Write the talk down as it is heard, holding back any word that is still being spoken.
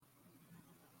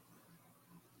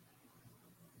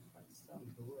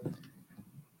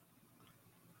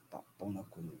Papão na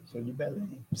Cruz. Sou de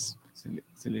Belém.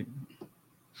 Se liga.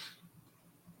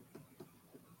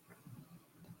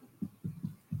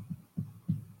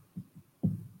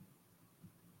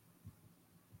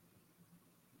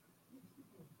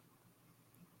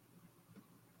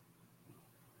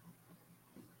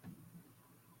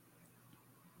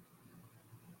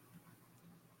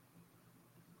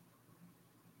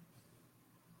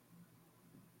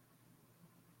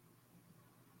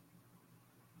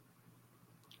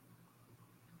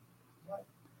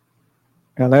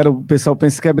 Galera, o pessoal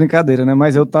pensa que é brincadeira, né?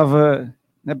 Mas eu tava...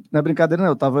 Não é brincadeira,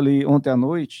 não. Eu tava ali ontem à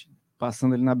noite,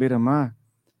 passando ali na beira-mar,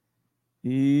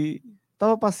 e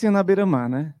tava passeando na beira-mar,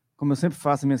 né? Como eu sempre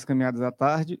faço minhas caminhadas à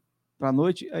tarde, para a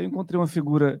noite, aí eu encontrei uma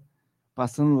figura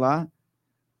passando lá,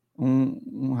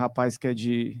 um rapaz que é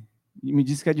de... E me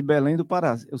disse que é de Belém do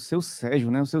Pará. É o Seu Sérgio,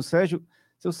 né? O Seu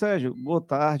Sérgio, boa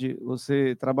tarde.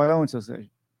 Você trabalha onde, Seu Sérgio?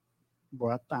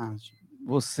 Boa tarde.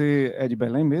 Você é de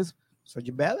Belém mesmo? Sou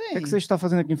de Belém. O que é que você está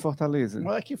fazendo aqui em Fortaleza?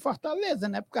 Moro aqui em Fortaleza,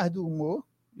 né? Por causa do humor.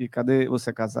 E cadê? Você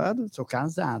é casado? Sou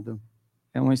casado.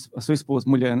 É a sua esposa,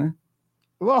 mulher, né?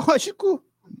 Lógico.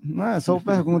 Não, é só uma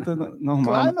pergunta normal.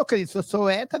 Claro, meu querido, se eu sou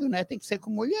hétero, né? Tem que ser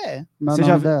com mulher. Você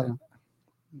já viu?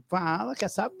 Fala, quer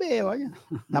saber, olha.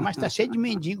 Ainda mais tá cheio de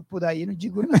mendigo por aí, não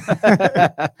digo não.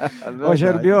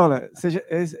 Rogério Biola, você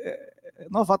é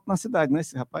novato na cidade, né,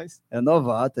 esse rapaz? É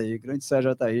novato aí, grande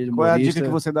Sérgio Ataíde. Qual é a dica que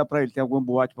você dá para ele? Tem alguma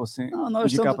boate para você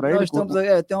indicar para ele? Nós estamos,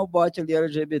 tem um boate ali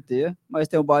LGBT, mas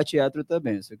tem um boate hétero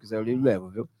também. Se você quiser, eu lhe levo,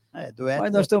 viu?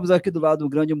 Mas nós estamos aqui do lado do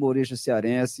grande humorista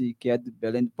cearense, que é de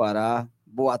Belém do Pará.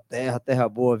 Boa terra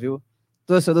boa, viu?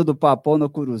 Torcedor do Papão no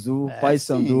Curuzu,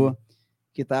 Paysandu,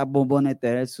 que tá bombando na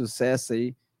internet, sucesso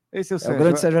aí. Esse é o Sérgio. O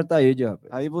grande Sérgio Ataíde,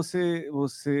 rapaz. Aí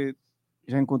você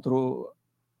já encontrou...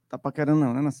 Tá paquerando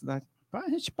não, né, na cidade? A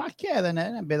gente paquera, né?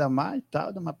 Na beira-mar e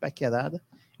tal, dá uma paquerada.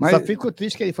 Mas... Só fico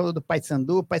triste que ele falou do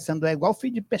Paysandu. O Paysandu é igual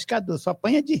filho de pescador, só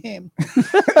apanha de remo.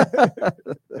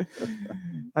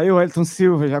 Aí o Elton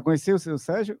Silva, já conheceu o Seu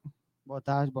Sérgio? Boa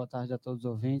tarde a todos os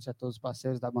ouvintes, a todos os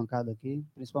parceiros da bancada aqui,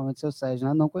 principalmente o Seu Sérgio,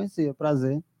 né? Não conhecia,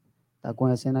 prazer estar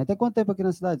conhecendo aí. Tem quanto tempo aqui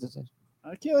na cidade, Seu Sérgio?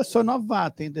 Aqui eu sou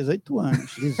novato, tenho 18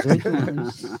 anos. 18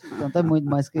 anos. Então tá muito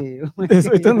mais que eu.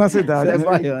 18 anos na cidade. Você é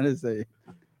baiano, isso aí.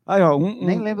 Aí, ó,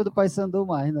 Nem lembro do Paysandu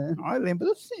mais, né? Eu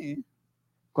lembro sim.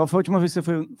 Qual foi a última vez que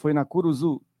você foi na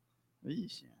Curuzu?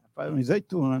 Ixi, faz uns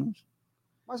 8 anos.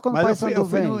 Mas quando o Paysandu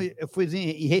vem? Eu fui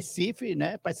em Recife,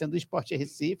 né? Paysandu Esporte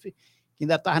Recife, que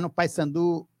ainda estava no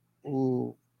Paysandu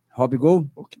o Robigol?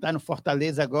 O que está no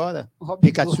Fortaleza agora,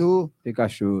 Pikachu.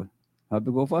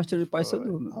 Robigol foi de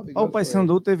Paysandu. O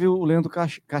Paysandu teve o Leandro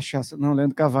Cachaça, não,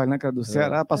 Leandro Carvalho, né, que é do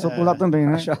Ceará, passou por lá também,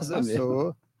 né? Cachaça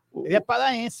passou. Ele é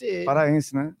paraense.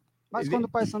 Paraense, né? Mas quando o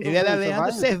Paysandu ele era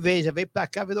Leandro Cerveja, veio pra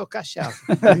cá, virou cachaça.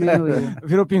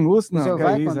 Virou pinguço? Não, o senhor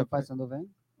vai quando o Paysandu vem?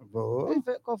 Vou.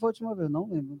 Qual foi a última vez? Não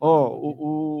lembro.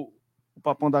 O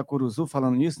Papão da Curuzu,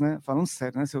 falando nisso, né? Falando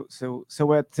sério, né?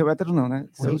 Seu hétero não, né?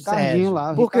 Seu Sérgio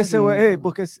lá. Por que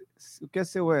o que é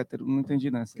seu hétero? Não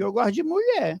entendi, né? Porque eu gosto de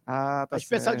mulher. Ah, tá certo. Os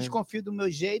pessoal desconfiam do meu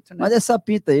jeito, né? Mas essa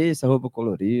pinta aí, essa roupa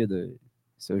colorida,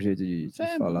 seu jeito de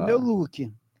falar. Meu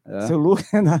look. É. Seu look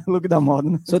é look da moda,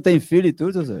 né? O senhor tem filho e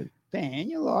tudo, Zé?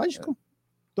 Tenho, lógico.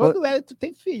 Todo hétero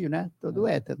tem filho, né? Todo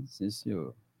hétero. Sim,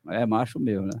 senhor. É macho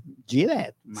mesmo, né?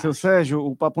 Direto. Macho. Seu Sérgio,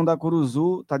 o Papão da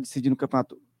Curuzu tá decidindo o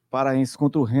campeonato paraense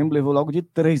contra o Remo, levou logo de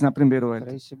 3 na primeira hora.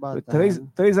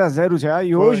 3-0 já.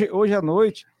 E hoje à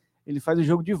noite ele faz o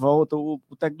jogo de volta. O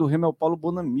técnico do Remo é o Paulo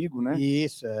Bonamigo, né?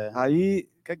 Isso, é. Aí,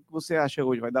 o que você acha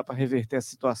hoje? Vai dar para reverter a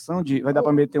situação? Vai dar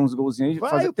para meter uns golzinhos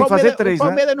aí? Tem que fazer 3, né? O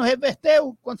Palmeiras não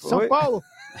reverteu contra o São Paulo.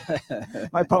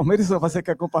 Mas Palmeiras e São Paulo, você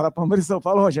quer comparar Palmeiras e São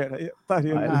Paulo, Rogério?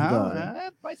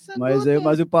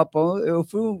 Mas o Papão, eu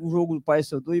fui o jogo do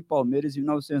Paysandu e Palmeiras em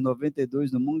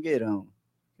 1992 no Mangueirão.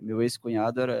 Meu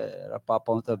ex-cunhado era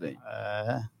Papão também.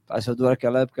 Paysandu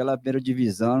naquela época era a primeira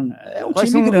divisão. É um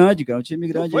time grande, cara. Um time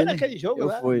grande. Foi naquele jogo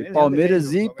lá? Foi.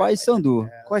 Palmeiras e Paysandu.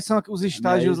 Quais são os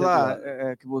estágios lá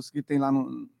que tem lá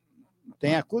no...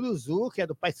 Tem a Curuzu, que é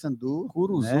do Paysandu.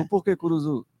 Curuzu? Né? Por que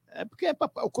Curuzu? É porque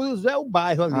o Curuzu é o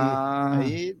bairro ali.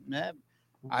 Aí, né?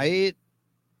 Aí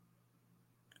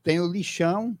tem o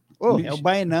Lixão. É o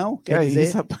Bainão, quer dizer.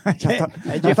 Isso, rapaz,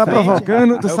 já tá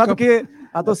provocando. Tu sabe que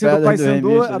a torcida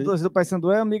do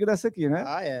Paysandu é amiga dessa aqui, né?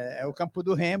 É o campo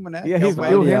do Remo, né? E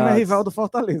o Remo é rival do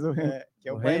Fortaleza. Que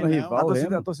é o Remo, Baianão.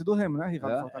 rival. A torcida do Remo, né?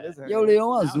 Rival do Fortaleza. E é o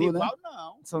Leão Azul, não, né? rival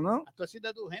não. São não? A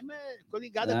torcida do Remo é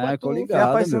coligada É, com a coligada. E a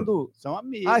Meu. Paysandu? São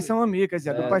amigos. Ah, são amigos, quer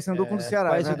dizer, do Paysandu com o do Ceará,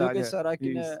 é Paysandu verdade. com o Ceará aqui,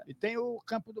 Isso. né? E tem o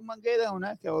Campo do Mangueirão,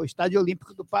 né? Que é o Estádio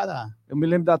Olímpico do Pará. Eu me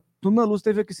lembro da Tuna Luz,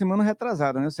 teve aqui semana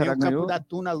retrasada, né? O Tem Ceará o Campo ganhou. da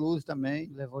Tuna Luz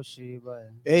também. Levou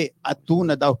Chiba. Ei, a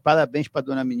Tuna, dá os parabéns para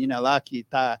dona menina lá que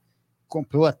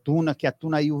comprou a Tuna, que a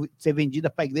Tuna ia ser vendida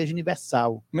para a Igreja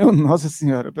Universal. Meu Nossa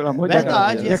Senhora, pelo amor de Deus.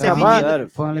 Verdade, Ia ia ser acabar, vendida.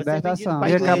 Foi uma libertação.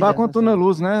 ia acabar com a Tuna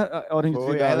Luz, né? A hora de Foi,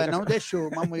 desligar. ela não deixou.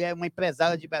 Uma mulher, uma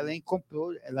empresária de Belém,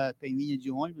 comprou, ela tem linha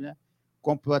de ônibus, né?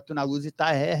 Comprou a Tuna Luz e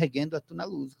está reerguendo a Tuna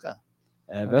Luz, cara.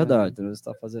 É verdade, você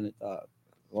está fazendo.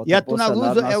 E a Tuna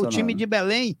Luz é o time de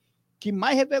Belém que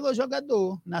mais revelou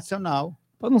jogador nacional.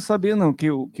 Eu não sabia, não,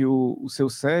 que o Seu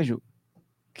Sérgio,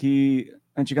 que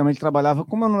antigamente trabalhava,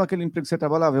 como é o nome daquele emprego que você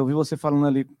trabalhava? Eu vi você falando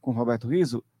ali com o Roberto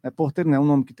Riso, é porteiro, não é o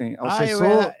nome que tem.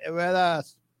 Eu era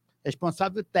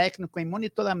responsável técnico em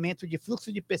monitoramento de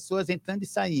fluxo de pessoas entrando e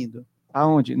saindo.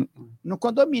 Aonde? No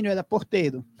condomínio, era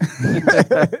porteiro.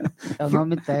 É o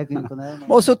nome técnico, né?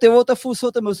 Mas o senhor teve outra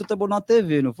função também, o senhor trabalhou na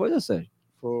TV, não foi, Seu Sérgio?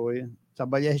 Foi.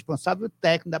 Trabalhei responsável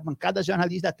técnico da bancada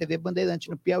jornalista da TV Bandeirante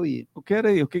no Piauí. O que era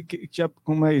aí?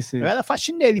 Como é isso aí? Eu era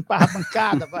faxineiro, limpava a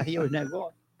bancada, varria os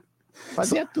negócios.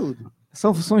 Fazia tudo.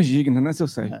 São funções dignas, né, Seu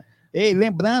Sérgio? Ei,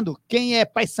 lembrando, quem é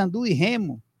Paysandu e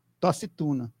Remo, torce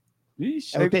Tuna.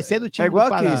 Ixi, É o terceiro time é igual do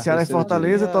Pará. aqui, Ceará e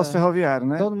Fortaleza, torce Ferroviário,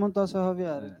 né? Todo mundo torce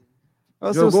Ferroviário.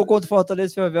 Jogou contra o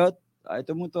Fortaleza e Ferroviário, aí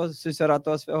todo mundo torce, o Ceará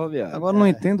torce Ferroviário. Agora não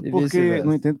entendo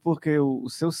porque o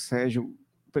Seu Sérgio,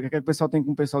 porque o pessoal tem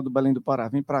com o pessoal do Belém do Pará,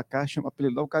 vem pra cá, chama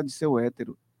apelido lá o cara de Seu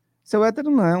Hétero. Seu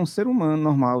Hétero não é um ser humano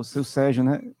normal, o Seu Sérgio,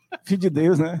 né? Filho de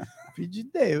Deus, né? Filho de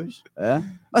Deus. É?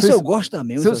 Mas eu gosto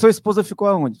também. Sua esposa ficou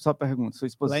aonde? Só pergunta. Sua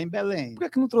esposa... Lá em Belém. Por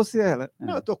que não trouxe ela?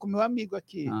 Não, eu tô com meu amigo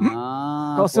aqui.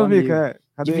 Qual o seu amigo?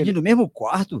 Dividindo o mesmo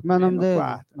quarto? Meu nome dele?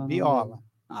 Quarto. Viola.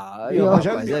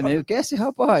 Rapaz, é mesmo. Quem é esse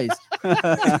rapaz?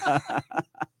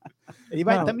 Ele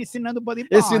vai estar me ensinando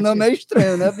bodyboard. Esse nome é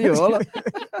estranho, né, Viola?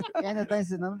 Quem ainda está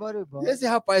ensinando bodyboard. Esse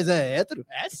rapaz é hétero?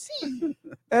 É sim.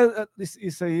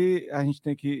 Isso aí a gente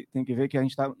tem que ver que a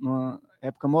gente está numa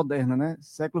época moderna, né?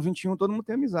 Século XXI, todo mundo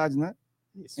tem amizades, né?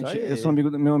 Eu sou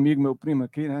amigo do meu primo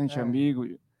aqui, né? A gente é amigo.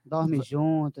 Dorme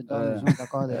junto,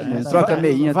 acorda junto. Troca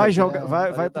meinha. Vai jogar,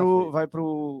 vai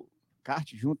pro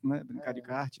kart junto, né? Brincar de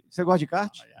kart. Você gosta de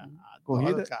kart?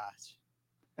 Corrida? Kart.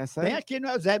 Tem aqui no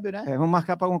Eusébio, né? Vamos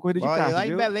marcar para alguma corrida de kart. Lá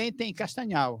em Belém tem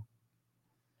Castanhal.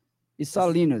 E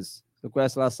Salinas? Você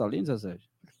conhece lá Salinas, Sérgio?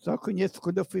 Só conheço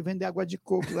quando eu fui vender água de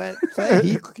coco. Só é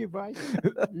rico que vai.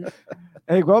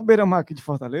 É igual o Beira-Mar aqui de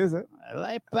Fortaleza?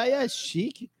 Lá é praia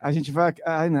chique. A gente vai...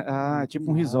 tipo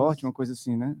um resort, uma coisa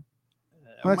assim, né?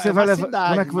 Como é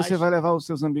que você vai levar os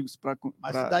seus amigos para...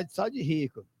 Uma cidade só de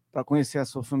rico. Para conhecer a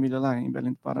sua família lá em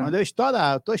Belém do Pará? Quando eu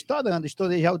estou estourando.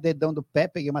 Estourei já o dedão do pé,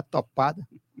 peguei uma topada.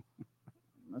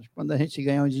 Mas quando a gente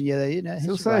ganha um dinheiro aí, né?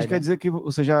 Seu Sérgio, quer dizer que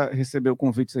você já recebeu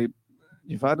convites aí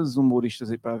de vários humoristas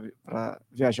aí para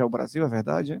viajar ao Brasil, é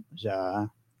verdade? É? Já.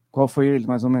 Qual foi ele,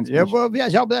 mais ou menos? Eu vou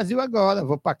viajar ao Brasil agora.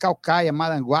 Vou para Calcaia,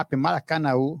 Maranguape,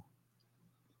 Maracanaú.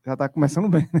 Já está começando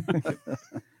bem.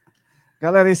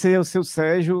 Galera, esse aí é o Seu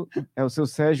Sérgio. É o Seu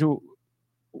Sérgio,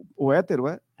 o hétero,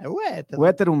 é? É o hétero. O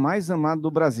hétero mais amado do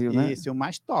Brasil, né? Isso, o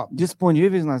mais top.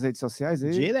 Disponíveis nas redes sociais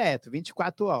aí? Direto,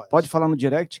 24 horas. Pode falar no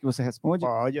direct que você responde?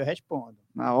 Pode, eu respondo.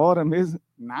 Na hora mesmo?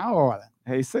 Na hora.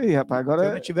 É isso aí, rapaz. Agora... Se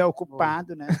eu não estiver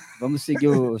ocupado, né? Vamos seguir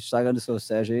o Instagram do Seu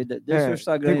Sérgio aí. Deixa o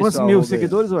Instagram tem aí. Quantos mil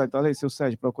seguidores, ué? Olha aí, Seu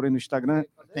Sérgio. Procurei no Instagram.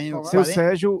 Tenho Seu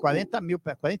Sérgio...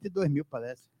 42 mil,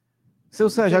 parece. Seu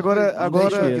Sérgio, agora...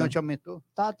 Que ontem aumentou?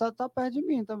 Tá perto de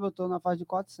mim, eu tô na fase de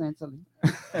 400 ali.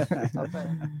 Tá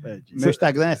perto. Meu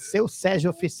Instagram é Seu Sérgio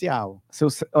Oficial.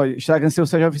 Instagram Seu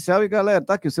Sérgio Oficial. E galera,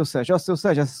 tá aqui o Seu Sérgio. Ó, Seu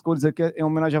Sérgio, essas cores aqui é em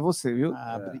homenagem a você, viu?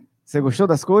 Você gostou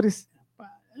das cores?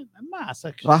 É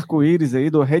massa. O arco-íris aí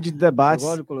do Rede de Debates.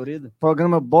 Olho colorido.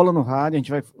 Programa Bola no Rádio. A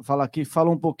gente vai falar aqui, fala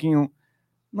um pouquinho,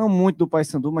 não muito do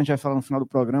Paysandu, mas a gente vai falar no final do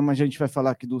programa. Mas a gente vai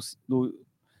falar aqui do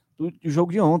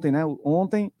jogo de ontem, né?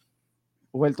 Ontem,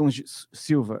 o Wellington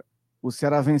Silva, o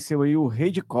Ceará venceu aí o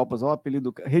Rei de Copas, olha o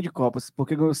apelido Rei de Copas,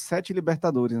 porque ganhou 7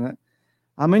 Libertadores, né?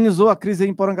 Amenizou a crise aí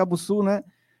em Porangabuçu, né?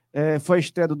 Foi a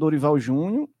estreia do Dorival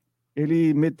Júnior,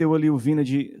 ele meteu ali o Vina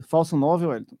de falso 9,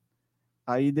 Wellington.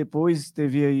 Aí depois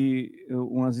teve aí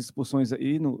umas expulsões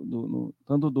aí,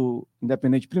 tanto do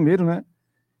Independente primeiro, né?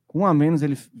 Com 1 a menos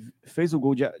ele fez o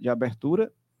gol de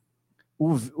abertura.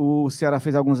 O Ceará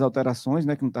fez algumas alterações,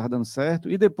 né? Que não estava dando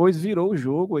certo. E depois virou o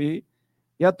jogo aí.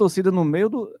 E a torcida no meio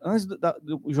antes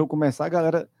do jogo começar, a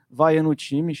galera vaiando o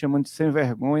time, chamando de sem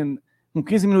vergonha. Com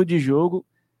 15 minutos de jogo,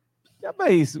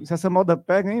 É isso. Se essa moda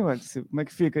pega, hein, velho? Como é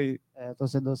que fica aí? O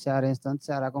torcedor cearense, tanto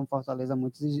Ceará como Fortaleza, é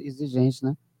muito exigente,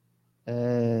 né?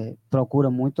 Procura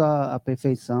muito a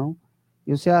perfeição.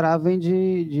 E o Ceará vem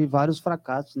de vários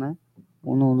fracassos, né?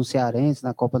 No Cearense,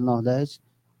 na Copa do Nordeste.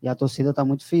 E a torcida está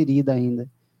muito ferida ainda.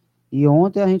 E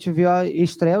ontem a gente viu a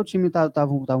estreia, o time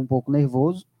estava um pouco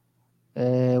nervoso.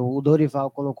 O Dorival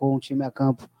colocou um time a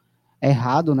campo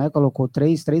errado, né? Colocou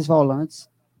três volantes.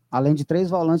 Além de 3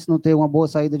 volantes não ter uma boa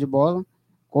saída de bola,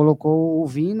 colocou o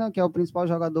Vina, que é o principal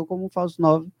jogador, como um falso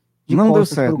 9 de não costas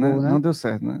deu certo, pro gol, né? Não deu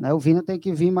certo, né? O Vina tem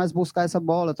que vir mais buscar essa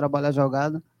bola, trabalhar a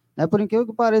jogada. Por incrível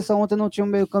que pareça, ontem não tinha um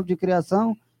meio campo de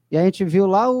criação, e a gente viu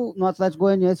lá no Atlético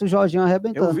Goianiense o Jorginho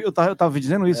arrebentando. Eu tava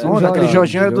dizendo isso ontem, aquele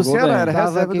Jorginho era do Ceará, era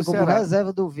reserva do Ceará.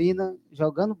 Reserva do Vina,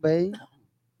 jogando bem.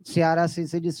 O Ceará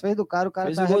se desfez do cara, o cara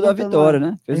fez tá o gol da vitória,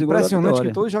 né? Fez impressionante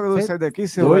que todos os jogadores saíram daqui,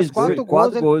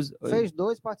 quatro gols. Fez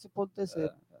 2, participou do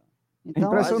terceiro. Então,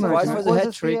 impressionante. Quase fazer o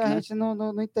hat-trick, né? A gente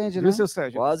não entende, né? Seu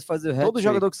Sérgio? Quase fazer o hat-trick. Todo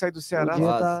jogador que sai do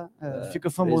Ceará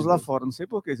fica famoso lá fora. Não sei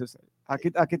por que, seu Sérgio.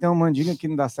 Aqui tem uma mandinga que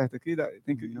não dá certo aqui.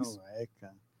 Tem que... Não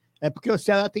cara. É porque o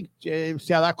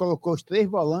Ceará colocou os 3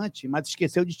 volantes, mas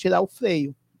esqueceu de tirar o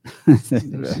freio.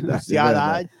 O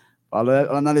Ceará...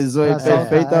 Analisou aí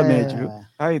perfeitamente, viu?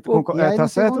 Aí, tá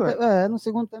certo? No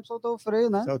segundo tempo soltou o freio,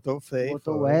 né? Soltou o freio.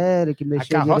 Botou o Eric,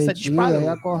 mexeu a carroça direitinho. Aí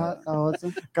a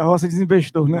carroça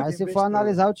desinvestou, né? Mas se for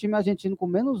analisar o time argentino com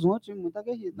 -1, o time muito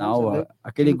aguerrido. Não,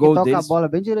 aquele gol toca deles... a bola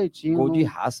bem direitinho. Gol de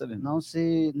raça mesmo. Não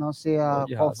se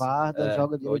acovarda,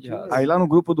 joga direitinho. Aí lá no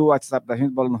grupo do WhatsApp da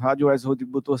gente, Bola no Rádio, o Wes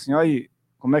Rodrigo botou assim, olha aí,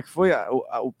 como é que foi?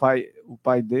 O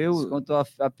pai deu... Contou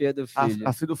a pia do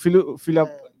filho. O filho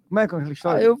como é que é aquela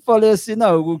história? Aí eu falei assim,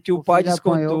 não, o que o pai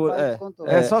descontou.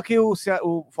 Só que o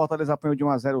Fortaleza apanhou de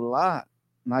 1-0 lá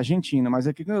na Argentina, mas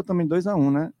aqui ganhou também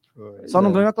 2-1, né? Só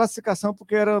não ganhou a classificação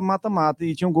porque era mata-mata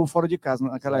e tinha um gol fora de casa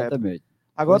naquela época.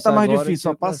 Agora tá mais difícil,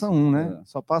 só passa um, né?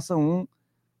 Só passa um.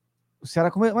 O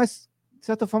Ceará mas de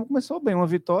certa forma começou bem, uma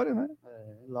vitória, né?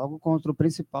 Logo contra o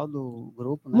principal do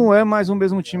grupo, né? Não é mais o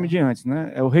mesmo time de antes,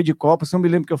 né? É o Rei de Copa, se eu me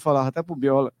lembro que eu falava até pro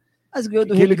Biola. Mas ganhou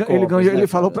do ele ganhou, ele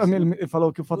falou para mim, ele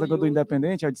falou que o Fortaleza ganhou do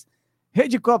Independente, eu disse, Rei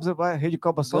de Copa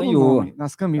só ganhou. No nome,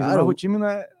 nas camisas, mas o time não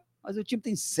é... Mas o time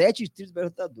tem 7 títulos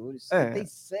Libertadores, tem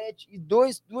 7 e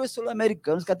 2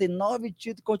 Sul-Americanos, que tem 9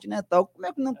 títulos continental. Como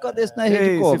é que não cadê esse não é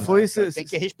Rei de Copa? Tem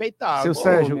que respeitar. Seu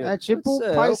Sérgio. É tipo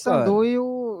o Paysandu e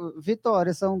o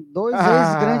Vitória, são 2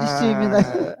 ex-grandes times,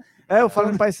 né? Eu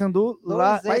falo em Paysandu,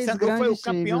 lá... Paysandu foi o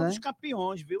campeão dos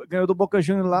campeões, viu? Ganhou do Boca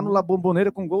Juniors lá no La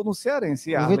Bombonera com gol no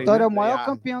Cearense. O Vitória é o maior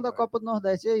campeão da Copa do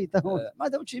Nordeste aí, então...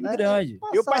 Mas é um time grande.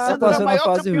 E o Paysandu é o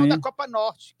maior campeão da Copa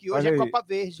Norte, que hoje é Copa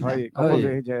Verde. Copa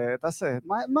Verde, tá certo.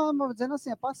 Mas dizendo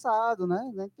assim, é passado, né?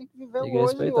 Tem que viver o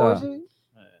hoje.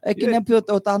 É que nem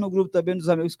eu tava no grupo também dos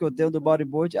amigos que eu tenho do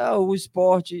bodyboard, o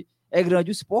esporte... É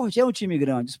grande, o esporte é um time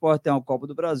grande. O esporte tem a Copa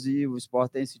do Brasil, o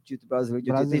esporte tem esse título brasileiro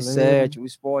de 87, o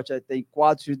esporte tem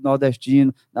 4 títulos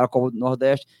nordestinos na Copa do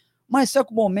Nordeste. Mas só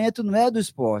que o momento não é do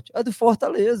esporte, é do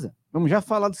Fortaleza. Vamos já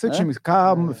falar do seu time.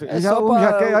 Calma, meu filho.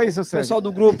 Já quer aí, seu Sérgio. O pessoal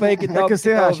do grupo aí que tá, que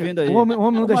você acha? Ouvindo aí. O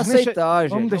homem não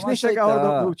deixa nem chegar a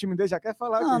hora do time dele, já quer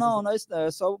falar. Não,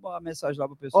 é só uma mensagem lá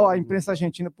pro pessoal. A imprensa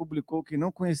argentina publicou que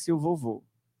não conhecia o vovô.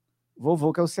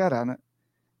 Vovô, que é o Ceará, né?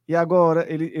 E agora,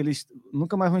 eles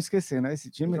nunca mais vão esquecer, né? Esse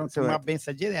time. Uma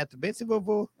benção direto, benção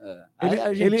vovô.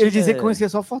 Ele dizia que conhecia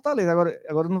só Fortaleza,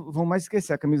 agora não vão mais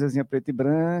esquecer a camisazinha preta e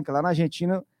branca. Lá na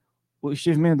Argentina, o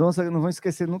Steve Mendonça não vão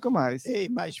esquecer nunca mais.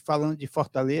 Mas falando de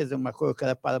Fortaleza, uma coisa que eu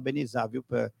quero parabenizar, viu?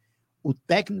 O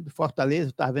técnico do Fortaleza,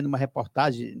 eu estava vendo uma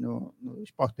reportagem no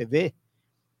Sport TV,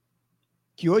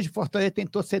 que hoje Fortaleza tem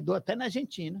torcedor até na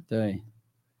Argentina. Tem.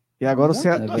 E agora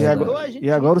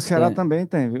o Ceará também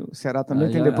tem, viu? O Ceará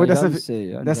também tem. Depois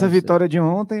dessa vitória de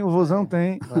ontem, o Vozão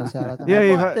tem. E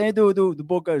aí, tem do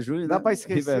Boca Juniors. Dá para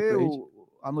esquecer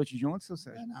a noite de ontem, seu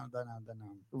Sérgio? Não, dá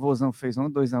não. O Vozão fez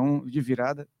ontem 2-1 de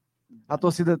virada. A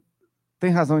torcida tem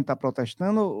razão em estar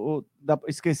protestando ou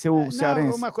esqueceu o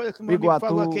cearense? Uma coisa que o meu amigo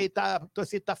falou que a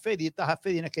torcida está ferida, estava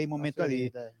ferida naquele momento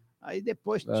ali. Aí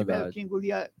depois tiveram que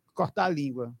engolir, cortar a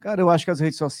língua. Cara, eu acho que as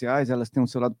redes sociais, elas têm o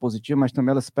seu lado positivo, mas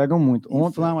também elas pegam muito.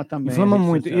 Inflama também. Inflama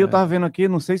muito. E eu tava vendo aqui,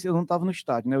 não sei se eu não tava no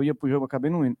estádio, né? Eu ia pro jogo, acabei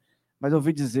não indo. Mas eu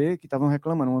ouvi dizer que estavam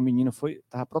reclamando. Uma menina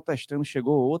tava protestando,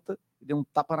 chegou outra e deu um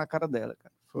tapa na cara dela,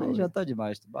 cara. Aí já tá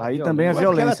demais. Aí também é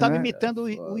violência, ela tava né? imitando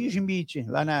o Smith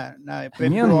lá na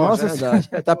Minha nossa,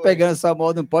 tá pegando essa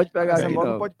moda, não pode pegar essa aqui moda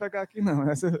não. Não pode pegar aqui não.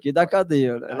 Aqui da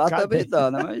cadeia. Lá também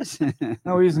dá, né? Mas...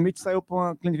 Não, o Smith saiu para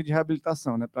uma clínica de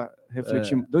reabilitação, né? Para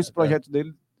refletir. 2 projetos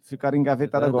dele ficaram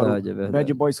engavetados agora. É verdade.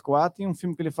 Bad Boys 4 e um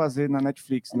filme que ele fazer na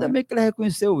Netflix, Ainda né? bem que ele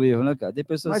reconheceu o erro, né, cara? Tem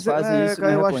pessoas que fazem isso,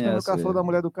 cara, não eu acho que reconhecem o cara falou da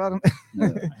mulher do cara,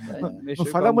 né? Não fala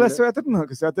fala da mulher seu hétero, não,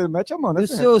 que seu hétero mete a mão, né?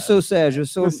 E o seu Sérgio, o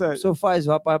Seu Sérgio. senhor faz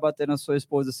o rapaz bater na sua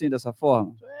esposa assim, dessa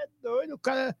forma? É doido, o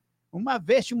cara... Uma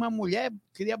vez uma mulher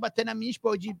queria bater na minha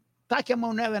esposa, eu disse, taque a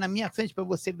mão nela na minha frente para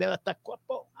você ver, ela tacou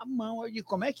a mão, eu disse,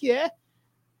 como é que é?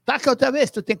 Taca outra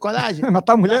vez, tu tem coragem?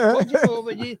 Matar a mulher? Tacou de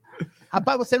novo, eu disse,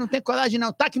 rapaz, você não tem coragem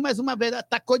não, taque mais uma vez, ela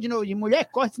tacou de novo, eu disse, mulher,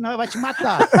 corte, senão ela vai te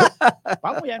matar.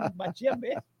 A mulher não batia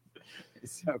mesmo.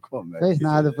 Isso é uma comédia. Fez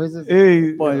nada, fez assim.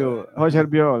 Ei, Apanhou. Rogério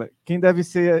Biola, quem deve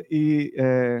ser,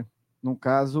 no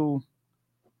caso,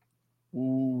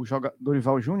 o jogador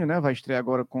Dorival Júnior, né? Vai estrear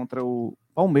agora contra o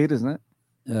Palmeiras, né?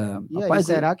 E aí, Rapaz,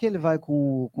 será que ele vai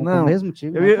com Não, o mesmo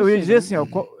time? Eu ia dizer assim, ó,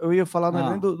 eu ia falar, não era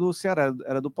Ah. nem do Ceará,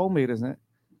 era do Palmeiras, né?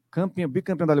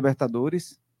 Bicampeão da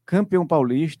Libertadores, campeão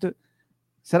paulista.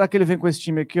 Será que ele vem com esse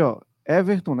time aqui, ó?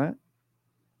 Everton, né?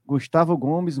 Gustavo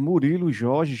Gomes, Murilo,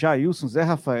 Jorge, Jailson, Zé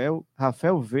Rafael,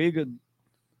 Rafael Veiga,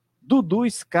 Dudu,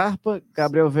 Scarpa,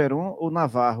 Gabriel Veron ou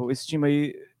Navarro? Esse time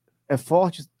aí é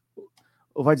forte?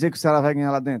 Ou vai dizer que o Ceará vai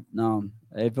ganhar lá dentro? Não,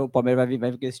 aí o Palmeiras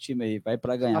vai com esse time aí, vai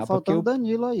para ganhar. Tá faltando o porque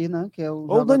Danilo aí, né? Que é o Ou o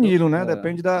jogador- Danilo, né?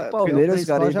 Depende da... o Palmeiras,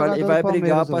 principal cara, ele jogador vai do brigar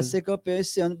Palmeiras para hoje. ser campeão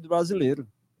esse ano do Brasileiro.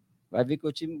 Vai ver que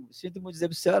o time, sinto muito dizer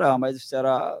pro Ceará, mas o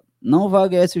Ceará não vai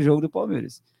ganhar esse jogo do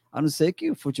Palmeiras. A não ser que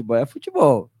o futebol é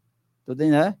futebol. Tudo bem,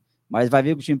 né? Mas vai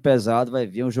vir com o time pesado, vai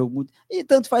vir um jogo muito... E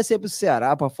tanto faz ser pro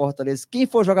Ceará, para Fortaleza. Quem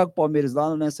for jogar com o Palmeiras lá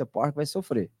no Nessa Park vai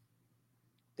sofrer.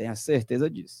 Tenha certeza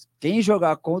disso. Quem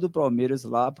jogar contra o Palmeiras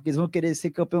lá, porque eles vão querer ser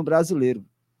campeão brasileiro.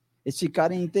 Eles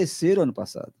ficaram em terceiro ano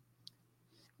passado.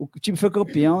 O time foi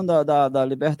campeão da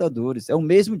Libertadores. É o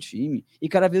mesmo time. E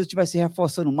cada vez o time vai se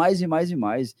reforçando mais e mais e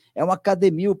mais. É uma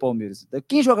academia o Palmeiras. Então,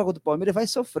 quem jogar contra o Palmeiras vai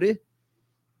sofrer.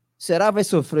 Ceará vai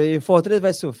sofrer, Fortaleza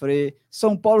vai sofrer,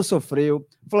 São Paulo sofreu,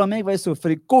 Flamengo vai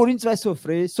sofrer, Corinthians vai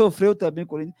sofrer, sofreu também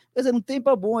Corinthians. Quer dizer, não tem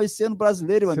para bom esse ano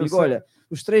brasileiro, meu amigo. Olha,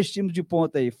 os 3 times de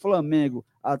ponta aí, Flamengo,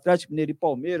 Atlético Mineiro e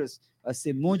Palmeiras, vai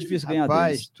ser muito difícil ganhar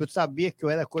deles. Tu sabia que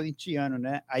eu era corintiano,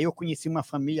 né? Aí eu conheci uma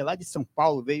família lá de São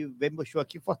Paulo, veio meu show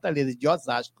aqui em Fortaleza, de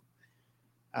Osasco.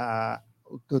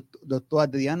 O doutor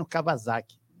Adriano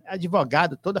Kawasaki,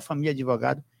 advogado, toda a família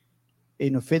advogado. Ele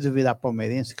não fez eu virar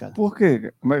palmeirense, cara. Por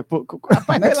quê?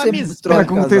 Rapaz, pela amizade.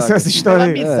 Como tem essa história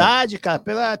aí? Pela amizade, cara.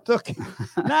 Pela troca.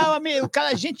 Não, amigo, o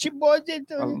cara, gente boa.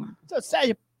 Seu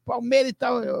Sérgio, Palmeiras e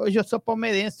tal. Hoje eu sou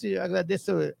palmeirense,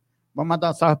 agradeço. Vamos mandar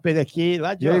um salve para ele aqui,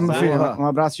 lá de E aí, Osasco. meu filho, um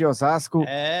abraço de Osasco.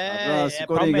 Abraço,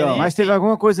 palmeirense. Mas teve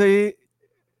alguma coisa aí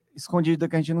escondida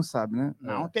que a gente não sabe, né?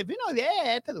 Não, teve não, ele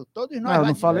é hétero. Todos nós. Não, eu lá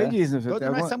não de- falei disso. Meu filho. Todos Tem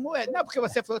nós alguma... somos héteros. Não, porque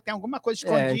você falou que tem alguma coisa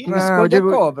Quem escondida. Não, esconde eu digo-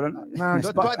 é cobra, né? Não,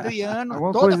 Doutor Adriano,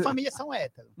 alguma toda coisa- a família são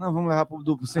héteros. não, vamos levar para o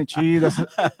duplo sentido.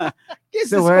 Quem se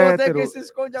Seu esconde hétero, quem se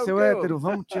esconde é o Seu quê, hétero,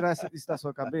 vamos tirar isso da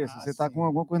sua cabeça? Você tá sim. com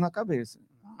alguma coisa na cabeça.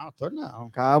 Não, tô não.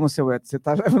 Calma, seu hétero. Você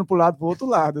tá levando pro lado, pro outro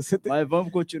lado. Você Mas vamos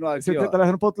continuar aqui, tá ó.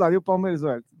 levando pro outro lado. E o Palmeiras,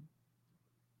 Hétero?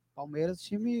 Palmeiras,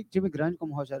 time grande,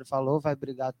 como o Rogério falou, vai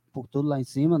brigar por tudo lá em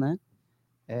cima, né?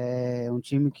 É um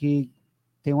time que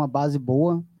tem uma base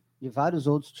boa de vários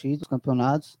outros títulos,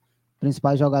 campeonatos.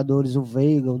 Principais jogadores, o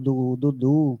Veiga, o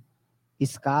Dudu,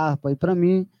 Scarpa. E para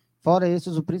mim, fora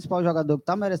esses, o principal jogador que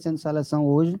está merecendo seleção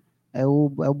hoje é o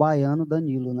baiano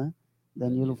Danilo, né?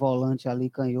 Danilo volante ali,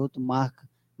 canhoto,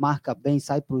 marca bem,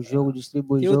 sai pro jogo,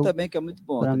 distribui o Eu jogo. também, que é muito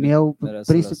bom. Para também, mim é o merece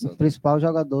seleção. principal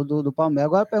jogador do Palmeiras.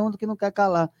 Agora a pergunta que não quer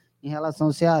calar em relação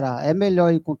ao Ceará. É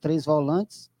melhor ir com 3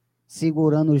 volantes,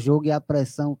 segurando o jogo e a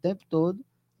pressão o tempo todo,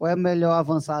 ou é melhor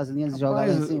avançar as linhas e jogar lá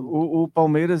em Rapaz, cima? o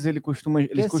Palmeiras, ele costuma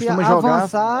Porque se jogar...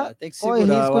 avançar, tem que corre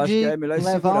segurar, eu risco acho de que é melhor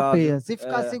levar segurar, uma peia. viu? Se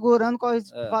ficar segurando, corre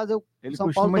risco de fazer o Ele São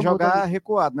Paulo costuma tomou jogar também.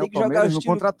 recuado, né? Tem O que jogar Palmeiras no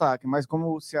estilo- contra-ataque. Mas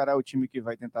como o Ceará é o time que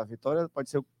vai tentar a vitória, pode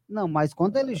ser o... Não, mas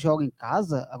quando ele joga em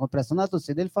casa, a pressão da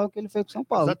torcida, ele fala o que ele fez com o São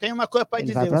Paulo. Só tem uma coisa para Ele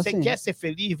dizer. vai pra Você cima. quer ser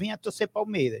feliz, venha torcer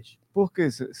Palmeiras. Por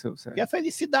quê, seu Porque Sérgio? a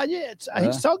felicidade, a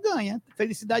gente só ganha.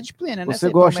 Felicidade plena, né? Você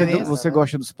Ser gosta, palmeirense. você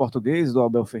gosta dos portugueses, do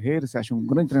Abel Ferreira? Você acha um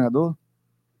grande treinador?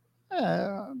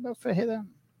 Abel Ferreira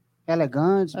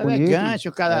Elegante, bonito. elegante,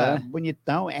 o cara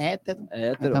bonitão, hétero.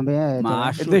 Hétero, Também é.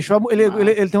 macho. Ele deixou ele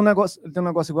Macho. tem um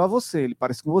negócio igual a você. Ele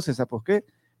parece com você, sabe por quê?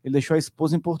 Ele deixou a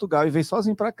esposa em Portugal e veio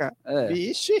sozinho pra cá.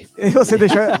 Vixe, E você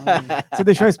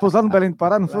deixou a esposa lá no Belém do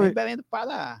Pará, não lá em foi? Belém do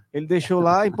Pará. Ele deixou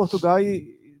lá em Portugal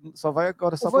e só vai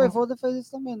agora só O Voivoda fez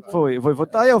isso também. Não Foi, o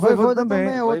Voivoda. Tá aí, o Voivoda também.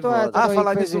 é outro Voivoda. hétero aí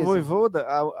Falar que fez nisso, o isso. Voivoda,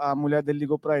 a mulher dele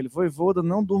ligou pra ele, Voivoda,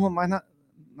 não durma mais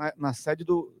na sede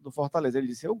do Fortaleza. Ele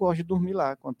disse, eu gosto de dormir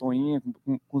lá, com a Toinha,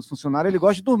 com os funcionários, ele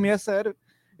gosta de dormir, é sério.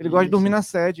 Ele gosta de dormir na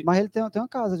sede. Mas ele tem uma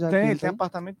casa já. Tem, aqui, ele tem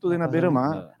apartamento tudo aí na Apartamento.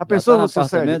 beira-mar. A Já pessoa, tá no seu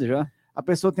Sérgio, apartamento já? A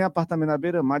pessoa tem apartamento na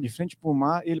beira-mar, de frente para o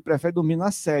mar, e ele prefere dormir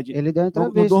na sede. Ele deu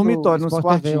entrevista no dormitório, nos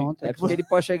quartinhos. Ontem. É porque ele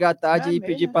pode chegar tarde e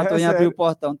pedir para Toninho abrir o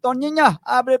portão. Toninha,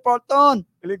 abre o portão!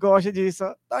 Ele gosta disso.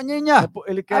 Toninha,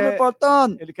 abre o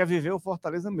portão! Ele quer viver o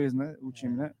Fortaleza mesmo, né? O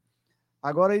time, né?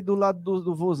 Agora aí do lado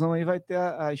do Vozão aí vai ter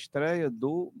a estreia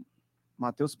do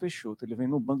Matheus Peixoto. Ele vem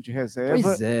no banco de reserva.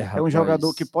 Pois é, rapaz. É um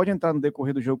jogador que pode entrar no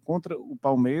decorrer do jogo contra o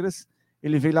Palmeiras.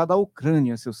 Ele veio lá da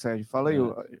Ucrânia, seu Sérgio. Fala aí.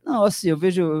 Não, assim, eu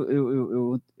vejo,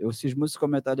 eu assisto muitos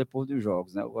comentários depois dos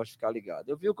jogos, né? Eu gosto de ficar ligado.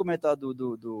 Eu vi o comentário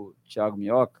do Thiago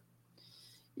Minhoca,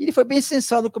 e ele foi bem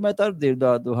sensato no comentário dele,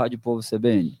 do Rádio Povo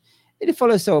CBN. Ele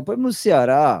falou assim, o problema do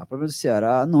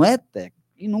Ceará não é técnico,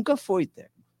 e nunca foi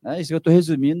técnico. Né? Isso que eu estou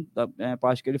resumindo da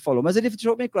parte que ele falou, mas ele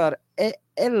deixou bem claro, é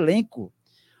elenco,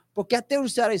 porque até o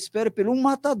Ceará espera pelo um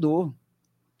matador,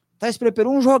 está esperando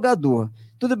pelo um jogador.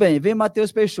 Tudo bem, vem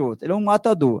Matheus Peixoto, ele é um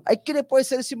matador. Aí que depois,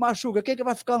 se ele se machuca, quem é que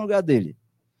vai ficar no lugar dele?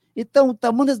 Então, o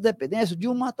tamanho dessa dependência de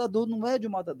um matador não é de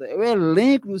um matador. É o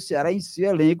elenco do Ceará em si,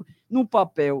 elenco. No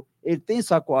papel, ele tem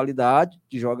sua qualidade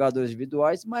de jogadores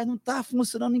individuais, mas não está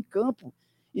funcionando em campo.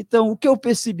 Então, o que eu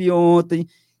percebi ontem,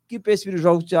 que percebi no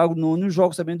jogo do Thiago Nunes, nos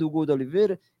jogos também do Gol da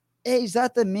Oliveira, é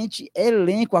exatamente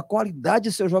elenco, a qualidade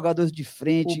dos seus jogadores de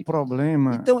frente. O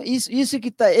problema... Então, isso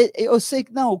que tá... Eu sei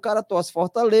que, não, o cara torce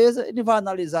Fortaleza, ele vai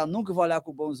analisar, nunca vai olhar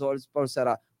com bons olhos para o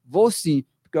Ceará. Vou sim,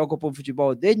 porque eu acompanho o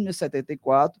futebol desde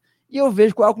 1974, e eu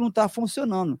vejo que algo não está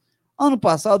funcionando. Ano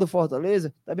passado, o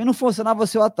Fortaleza também não funcionava o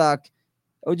seu ataque.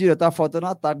 Eu diria, está faltando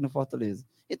ataque no Fortaleza.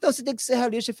 Então, você tem que ser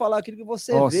realista e falar aquilo que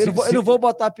você vê. Eu não vou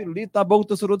botar pirulito na boca do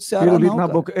torcedor do Ceará, pirulito não, na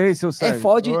cara. boca. Ei, seu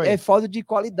Sérgio. É falta de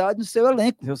qualidade no seu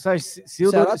elenco. Seu Sérgio, se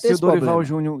o Dorival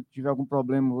Júnior tiver algum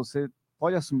problema, você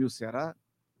pode assumir o Ceará?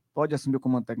 Pode assumir o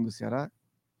comando técnico do Ceará?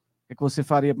 O que você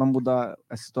faria para mudar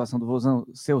a situação do Vozão?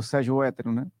 Seu Sérgio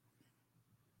hétero, né?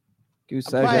 Que o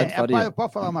Sérgio faria. Eu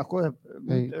posso falar uma coisa?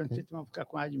 Eu não sei se vão ficar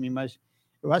com raiva de mim, mas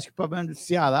eu acho que o problema do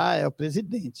Ceará é o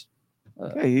presidente.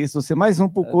 É isso, você mais um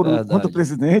pro coro contra o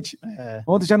presidente.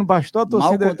 Ontem já não bastou a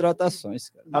torcida. Mal contratações,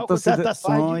 cara. Mal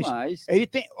contratações. Ele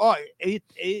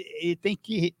tem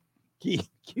que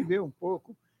ver um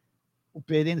pouco o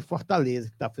Pereira Fortaleza,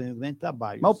 que está fazendo um grande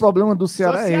trabalho. Mas o problema do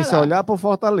Ceará é esse, olhar para o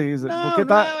Fortaleza. Não, porque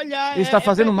ele está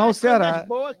fazendo mal o Ceará.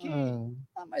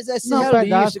 Mas é ser realista,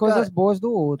 pegar as coisas boas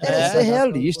do outro. É ser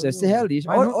realista.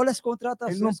 Olha as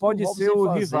contratações. Ele não pode ser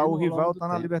o rival. O rival está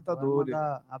na Libertadores.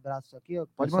 Mandar abraço aqui.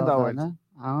 Pode mandar, Wellington. Né?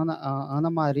 A Ana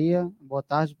Maria, boa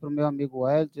tarde para o meu amigo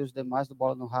Wellington e os demais do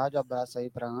Bola no Rádio. Abraço aí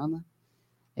para a Ana.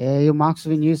 E o Marcos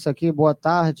Vinícius aqui, boa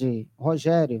tarde.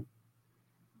 Rogério,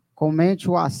 comente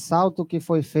o assalto que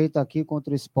foi feito aqui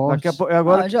contra o Sport.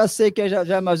 Agora... já sei que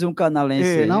já é mais um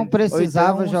canalense. Não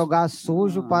precisava jogar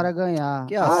sujo para ganhar.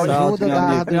 Que assalto,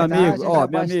 meu amigo,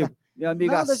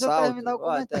 assalto. Deixa eu terminar o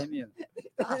comentário.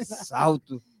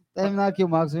 Assalto. Terminar aqui o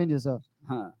Marcos Vinícius.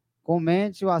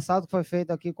 Comente o assalto que foi feito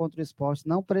aqui contra o Sport.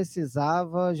 Não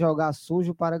precisava jogar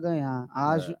sujo para ganhar.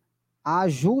 A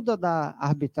ajuda da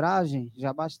arbitragem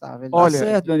já bastava. Olha,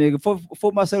 certo, meu amigo.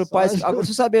 Foi o Marcelo Paes. Agora,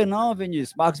 você saber não,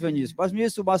 Marcos Vinícius.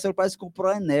 Mas o Marcelo Paes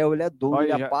comprou anel, ele é dono,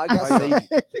 ele apaga assim.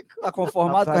 Tá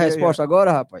conformado com a resposta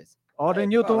agora, rapaz?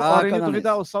 Nilton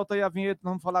Vidal, solta aí a vinheta,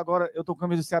 nós vamos falar agora. Eu tô com a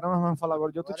camisa do Ceará, nós vamos falar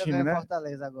agora de outro time, né?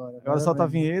 Fortaleza agora. Agora solta a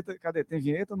vinheta. Cadê? Tem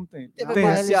vinheta ou não tem?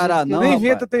 Tem Ceará, não. Nem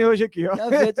vinheta tem hoje aqui, ó. Tem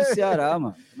vinheta do Ceará,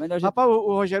 mano. Rapaz,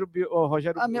 o Rogério. Eu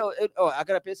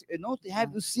não tenho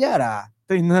raiva do Ceará.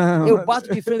 Tem não. Eu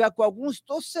bato de frente com alguns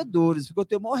torcedores, porque eu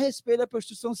tenho o maior respeito pela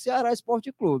instituição Ceará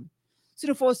Esporte Clube. Se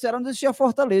não fosse o Ceará, não existia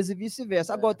Fortaleza e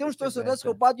vice-versa. Agora, tem uns torcedores que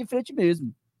eu bato de frente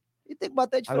mesmo. E tem que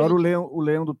bater de frente. Agora o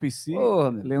Leão do PC,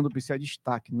 Leão do PC é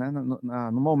destaque, né?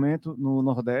 No momento, no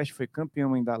Nordeste, foi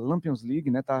campeão ainda da Lampions League,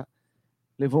 né?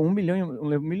 Levou 1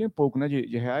 milhão e pouco, né?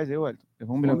 De reais, aí, Wellington?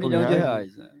 Levou 1 milhão de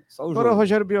reais. Né? Só o Agora, jogo.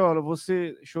 Rogério Biola,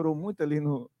 você chorou muito ali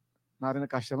na Arena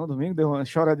Castelão domingo, deu uma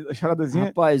choradazinha.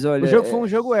 Rapaz, olha... O jogo foi um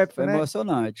jogo épico, foi né?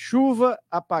 Emocionante. Chuva,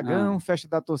 apagão, festa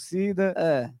da torcida,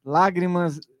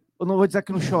 lágrimas... Eu não vou dizer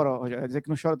que não chora, Rogério. Vou dizer que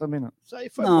não chora também, não. Isso aí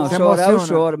foi não, chorar eu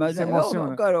choro, mas você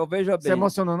emociona. Cara, eu vejo bem. Você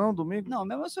emocionou não, domingo? Não,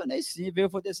 me emocionei sim, veio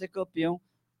eu poder ser campeão.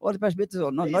 Olha para as betas,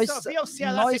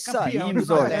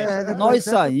 nós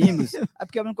saímos. É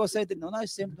porque eu não consigo, não,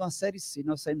 nós saímos de uma Série C,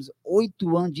 nós saímos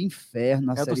 8 anos de inferno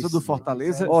na Série C. É o torcedor do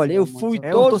Fortaleza? Olha, eu fui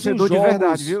todos os jogos. De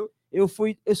verdade, viu? Eu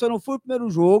só não fui o primeiro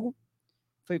jogo,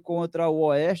 foi contra o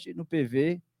Oeste, no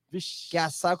PV, que a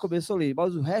SAC começou ali,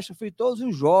 mas o resto eu fui todos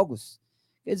os jogos.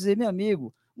 Quer dizer, meu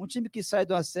amigo, um time que sai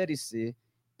de uma Série C,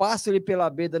 passa ali pela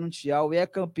B da Nutial e é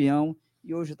campeão,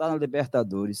 e hoje está na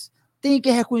Libertadores. tem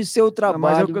que reconhecer o trabalho.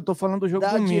 Mas é o que eu tô falando do jogo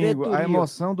domingo. Diretoria. A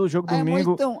emoção do jogo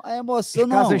domingo. Então, a emoção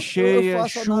casa cheia,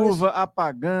 chuva, análise...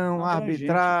 apagão,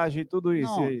 arbitragem, tudo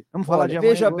isso aí. Vamos falar de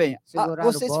amanhã. Veja amanhã. bem,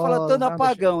 vocês falam tanto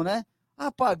apagão, né?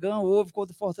 Apagão houve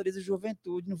contra o Fortaleza e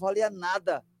Juventude, não valia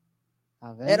nada.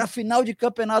 Tá, era final de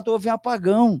campeonato, houve um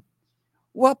apagão.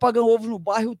 O apagão houve no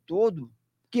bairro todo.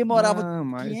 Quem morava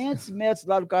 500 metros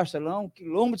lá do Castelão,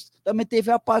 quilômetros, também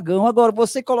teve apagão. Agora,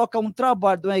 você colocar um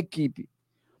trabalho de uma equipe,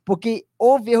 porque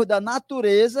houve erro da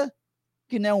natureza,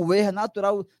 que não é um erro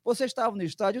natural. Você estava no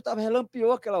estádio,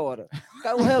 relampeou aquela hora.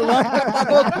 O relâmpago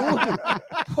apagou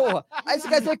tudo. Porra. Aí você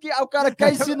quer dizer que o cara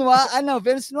quer insinuar, aí não,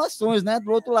 vendo insinuações, né,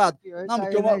 do outro lado. Não,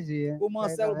 porque o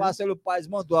Marcelo Paes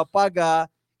mandou apagar,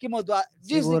 que mandou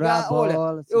desligar.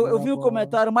 Olha, eu vi um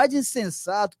comentário mais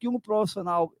insensato que um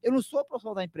profissional. Eu não sou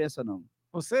profissional da imprensa, não.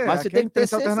 Mas você tem que ter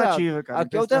essa alternativa, cara.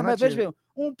 Aqui é alternativa. Veja bem,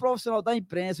 um profissional da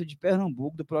imprensa de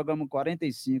Pernambuco, do programa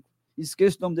 45,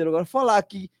 esqueço o nome dele agora, falar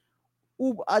que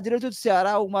a diretora do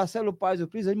Ceará, o Marcelo Paes,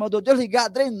 ele mandou desligar a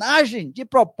drenagem de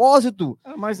propósito.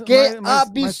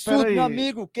 Absurdo, meu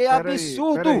amigo, que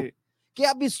absurdo. Que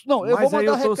absurdo. Não, eu vou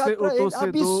mandar um recado para ele.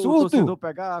 Absurdo. O torcedor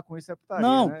pegar com isso é putaria,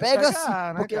 não, né? pega assim.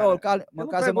 Né, porque, ó, Carlos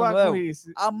Emanuel,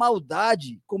 a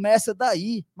maldade começa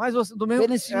daí. Mas do mesmo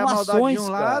é maldade de um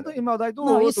lado e maldade do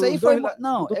outro. Isso aí foi...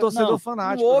 do torcedor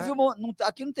fanático. Não houve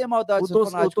aqui não tem maldade do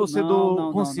fanático. O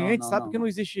torcedor consciente sabe que não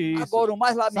existe isso. Agora, o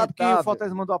mais lamentável... Sabe que o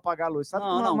Fortaleza mandou apagar a luz. Sabe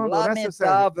que não mandou,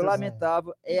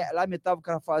 lamentável. É lamentável o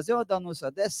cara fazer uma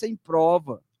denúncia dessa sem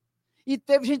prova. E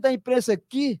teve gente da imprensa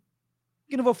aqui,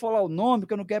 que não vou falar o nome,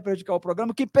 que eu não quero prejudicar o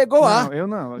programa, que pegou ar. Eu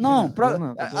não.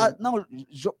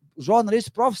 Jornalistas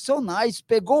profissionais,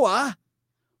 pegou ar.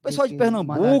 O pessoal de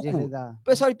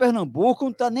Pernambuco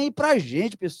não está nem aí pra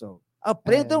gente, pessoal.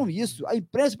 Aprendam isso. A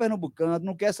imprensa pernambucana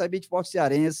não quer saber de esporte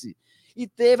cearense. E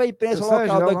teve a imprensa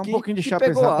local daqui um pouquinho de chá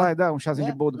pegou ar. Vai dar um chazinho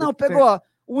de boldo. Não, pegou ar.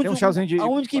 Tem um chazinho de... A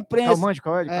única imprensa,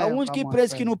 a única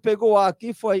imprensa que não pegou ar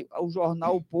aqui foi o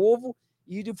jornal O Povo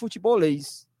e de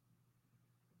futebolês.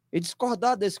 E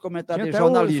discordar desse comentário de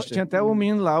jornalista. Tinha até o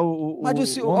menino lá, o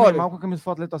homem mal com a camisa do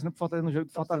Fortaleza, torcendo pro Fortaleza no jogo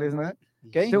do Fortaleza, né?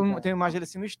 Quem? Tem imagem dele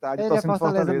assim no estádio, ele torcendo pro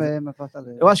Fortaleza. Mesmo, é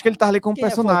Fortaleza. Eu acho que ele tá ali como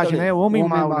personagem, né? O homem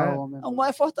mal, né? Não,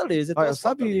 mas é Fortaleza. Eu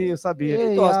sabia.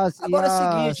 Agora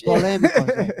é o seguinte...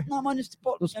 Não, mas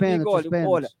os pênaltis,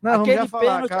 olha,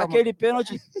 aquele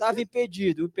pênalti estava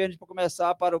impedido. O pênalti para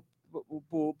começar para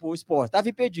o Sport. Estava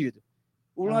impedido.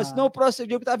 O lance não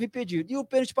procedeu porque estava impedido. E o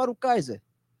pênalti para o Kaiser?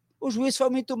 O juiz foi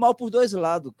muito mal por dois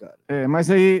lados, cara. Mas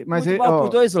por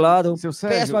dois lados. Seu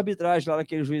Sérgio, péssima arbitragem lá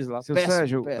naquele juiz lá. Seu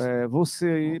Sérgio, você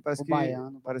aí,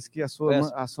 parece que a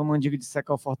sua mandiga de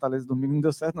secar o Fortaleza domingo não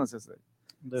deu certo, não, seu Sérgio.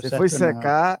 Você foi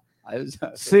secar,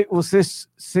 você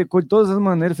secou de todas as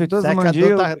maneiras, fez todas as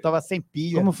mandigas. Tava sem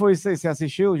pilha. Como foi isso aí? Você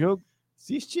assistiu o jogo?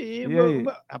 Assisti.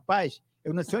 Rapaz,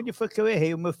 eu não sei onde foi que eu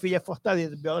errei. O meu filho é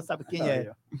Fortaleza, o Bola sabe quem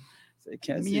é.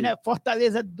 Menina, é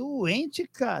Fortaleza doente,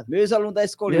 cara. Meus alunos da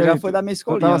escolinha, já foi da minha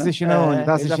escolinha. Tava assistindo aonde?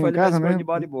 Tá assistindo em casa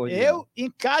mesmo? Eu em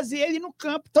casa e ele no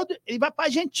campo. Ele vai pra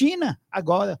Argentina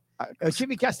agora. Eu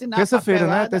tive que assinar. Terça-feira,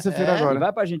 né? Terça-feira agora. Ele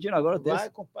vai pra Argentina agora? Vai,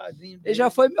 compadrinho. Ele já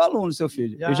foi meu aluno, seu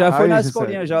filho. Ele já foi na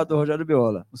escolinha já do Rogério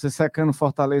Biola. Você secando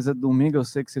Fortaleza domingo, eu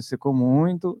sei que você secou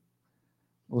muito.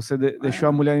 Você deixou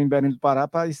a mulher em Belém do Pará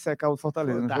para ir secar o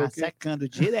Fortaleza. Eu tava secando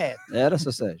direto. Era,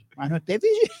 seu Sérgio. Mas não teve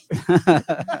jeito.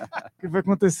 O que foi que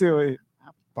aconteceu aí?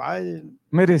 Rapaz...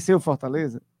 Mereceu o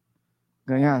Fortaleza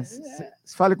ganhar?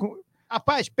 Fale com...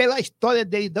 Rapaz, pela história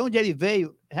dele, de onde ele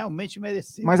veio, realmente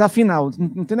mereceu. Mas afinal,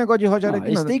 não tem negócio de Rogério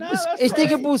aqui, não. Eles têm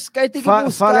que buscar,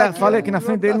 Fale aqui na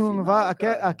frente dele, não vá.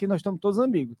 Aqui nós estamos todos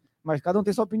amigos. Mas cada um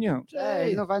tem sua opinião.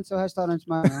 Ele não vai no seu restaurante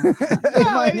mais, não.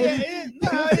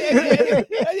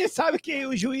 Ele sabe que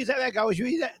o juiz é legal. O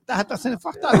juiz estava torcendo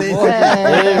Fortaleza.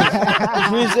 O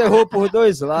juiz errou por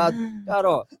dois lados. Cara,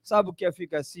 ó, sabe o que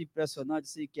fica assim, impressionante?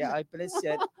 Assim, que a imprensa,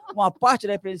 uma parte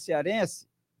da imprensa cearense,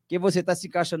 que você está se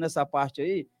encaixando nessa parte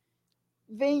aí,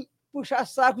 vem puxar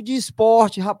saco de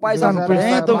esporte, rapaz.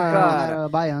 Aprendam, cara.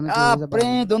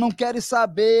 Aprendam, não querem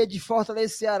saber de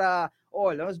Fortaleza e Ceará.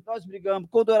 Olha, nós brigamos,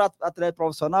 quando eu era atleta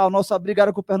profissional, nossa briga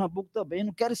era com o Pernambuco também,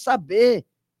 não quero saber.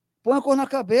 Põe a cor na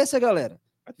cabeça, galera.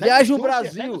 Viaja no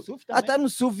Brasil, até no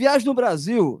Sul, viaja no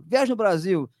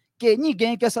Brasil, que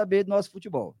ninguém quer saber do nosso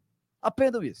futebol.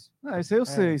 Aprendam isso. Isso eu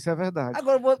sei, isso é verdade.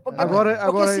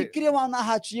 Porque se cria uma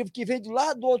narrativa que vem do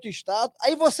lado do outro estado,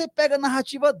 aí você pega a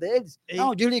narrativa deles.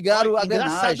 Não, desligaram a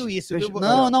drenagem. Isso.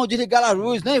 Não, desligaram a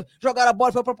luz, nem jogaram a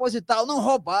bola, foi proposital, não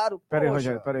roubaram. Peraí,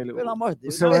 Rogério, peraí. Pelo amor de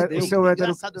Deus. O seu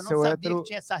hétero, eu não sabia que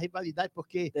tinha essa rivalidade,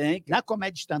 porque na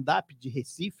comédia stand-up de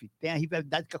Recife, tem a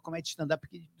rivalidade com a comédia stand-up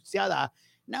aqui do Ceará.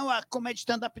 Não, a comédia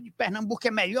stand-up de Pernambuco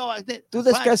é melhor. Tudo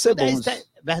isso quer ser bom.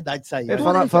 Verdade, isso aí.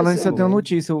 Falando isso, eu tenho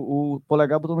notícia. O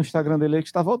Polegar botou no Instagram dele aí que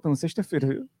está voltando sexta-feira,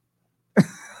 viu?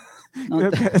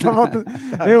 Tá voltando.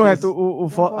 Eu,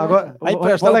 agora,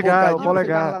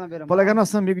 o Polegar é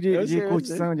nosso amigo de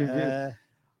curtição de vida.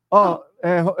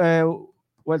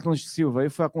 O Elton Silva, aí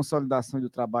foi a consolidação do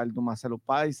trabalho do Marcelo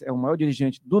Paes, é o maior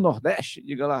dirigente do Nordeste,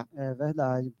 diga lá. É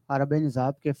verdade.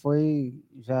 Parabenizar, porque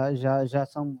já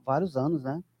são vários anos,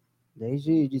 né?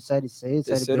 Desde de Série C,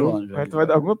 Série B. Ano, tu vai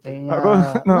dar alguma...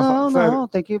 Não,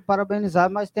 tem que parabenizar,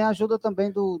 mas tem a ajuda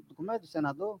também do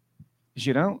senador?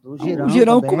 Girão? Do Girão. O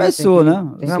Girão começou, né?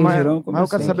 Mas eu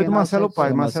quero saber do Marcelo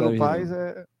Paes. Marcelo Paes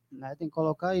tem que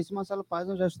colocar isso, Marcelo Paes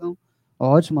é uma gestão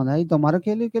ótima, né? E tomara que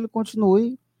ele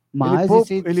continue mais.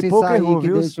 Ele pouco errou,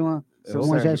 viu? Deixe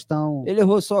uma gestão... Ele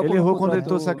errou só quando ele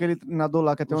trouxe aquele treinador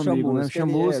lá que é teu amigo, né? O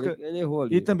Chamusca. Ele errou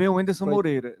ali. E também o Anderson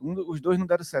Moreira. Os dois não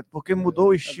deram certo, porque mudou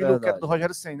o estilo que era do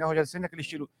Rogério Ceni, né? O Rogério Ceni é aquele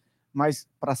estilo mais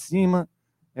para cima,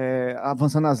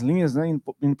 avançando as linhas, né?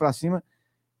 Indo para cima.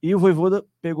 E o Vojvoda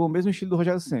pegou o mesmo estilo do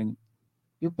Rogério Ceni.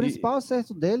 E o principal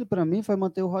acerto dele, para mim, foi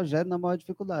manter o Rogério na maior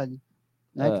dificuldade.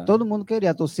 Né? Que todo mundo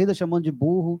queria. A torcida chamando de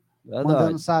burro,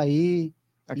 mandando sair.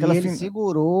 Ele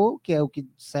segurou, que é o que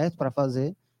certo para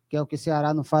fazer, que é o que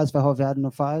Ceará não faz, Ferroviário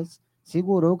não faz.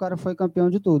 Segurou, o cara foi campeão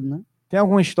de tudo, né? Tem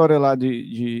alguma história lá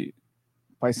de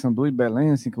Paysandu e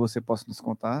Belém, assim, que você possa nos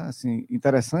contar? Assim,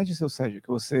 interessante, seu Sérgio, que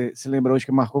você se lembra hoje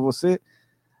que marcou você?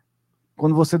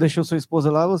 Quando você deixou sua esposa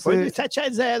lá, você... Foi de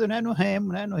 7-0, né? No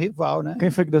Remo, né? No rival, né? Quem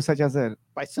foi que deu 7-0?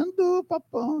 Paysandu,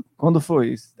 papão. Quando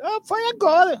foi isso? Foi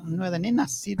agora. Não era nem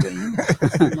nascido ainda.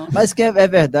 Mas que é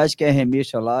verdade que a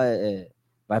remista lá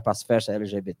vai para as festas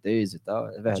LGBTs e tal.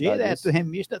 É verdade. Direto,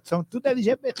 remista, são tudo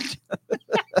LGBT.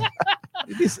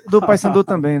 Do Paysandu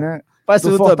também, né?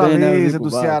 Do Fortaleza,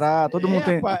 do Ceará, todo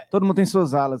mundo tem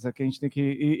suas alas aqui, a gente tem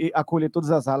que acolher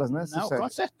todas as alas, né? Não, com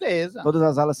certeza. Todas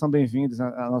as alas são bem-vindas,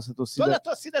 a nossa torcida. Toda a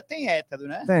torcida tem hétero,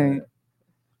 né? Tem.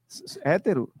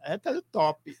 Hétero? Hétero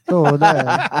top. Toda,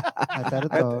 hétero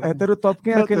top. Hétero top,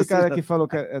 quem é aquele cara que falou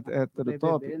que é hétero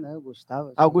top? BBB, né? O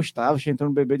Gustavo. O Gustavo, entrou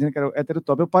no BBB dizendo que era hétero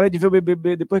top. Eu parei de ver o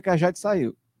BBB depois que a Jade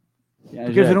saiu.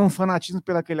 Porque virou um fanatismo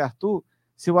pelo aquele Arthur.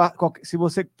 Se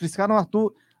você triscar no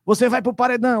Arthur, você vai pro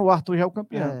paredão, o Arthur já é o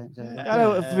campeão.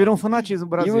 Cara, virou um fanatismo no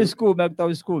Brasil. E o Scooby, como é que tá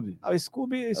o Scooby? O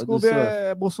Scooby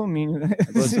é bolsominion, né?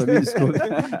 Scooby.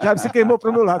 Já se queimou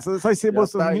pro meu lado, só ser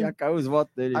bolsominion. Já caiu os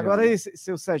votos dele. Agora aí,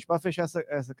 seu Sérgio, para fechar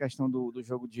essa questão do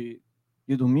jogo de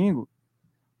domingo,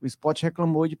 o Sport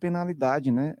reclamou de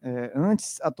penalidade, né?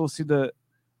 Antes a torcida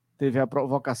teve a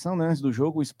provocação, né? Antes do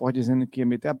jogo, o Sport dizendo que ia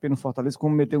meter a pena no Fortaleza,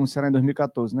 como meteu no Ceará em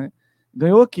 2014, né?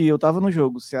 Ganhou aqui, eu tava no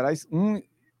jogo, Ceará 1,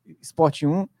 Sport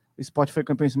 1, o Sport foi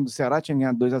campeão em cima do Ceará, tinha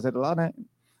ganhado 2-0 lá, né?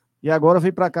 E agora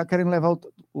veio para cá querendo levar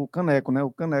o caneco, né?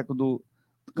 O caneco do...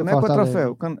 Caneco é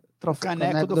troféu.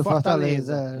 Caneco do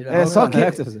Fortaleza.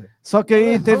 Só que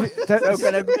aí teve... É o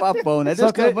caneco do papão, né?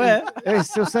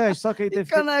 Seu Sérgio, só que aí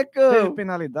teve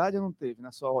penalidade ou não teve,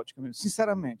 na sua ótica mesmo?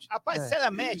 Sinceramente. Rapaz,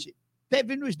 sinceramente,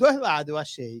 teve nos dois lados, eu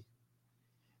achei.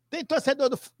 Tem torcedor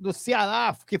do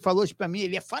Ceará que falou isso para mim,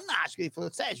 ele é fanático, ele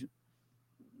falou, Sérgio,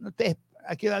 não tem...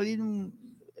 Aquilo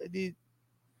ali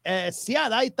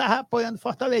Ceará e estava apoiando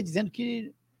Fortaleza, dizendo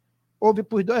que houve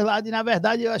por dois lados, e na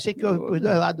verdade eu achei que houve por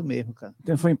dois lados mesmo, cara.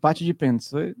 Então foi empate de pênaltis,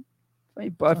 foi? Foi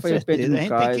empate, foi empate.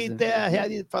 A gente tem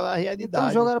que falar a realidade. Então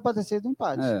o jogo era para ter sido um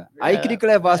empate. Aí queria que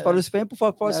levasse para os pênaltis,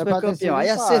 pode ser campeão. Aí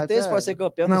a certeza pode ser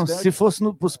campeão. Não, se fosse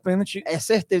nos pênaltis, é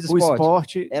certeza o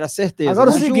Sport. Era certeza. Agora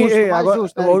o seguinte, agora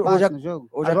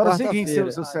o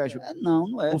seguinte, seu Sérgio.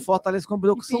 Não é. O Fortaleza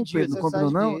combinou com o São Pedro, não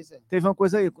combinou não? Teve uma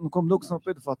coisa aí, não combinou com o São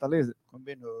Pedro, Fortaleza?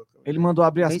 Combinou. Ele mandou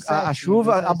abrir a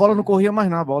chuva, a bola não corria mais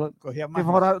não, a bola.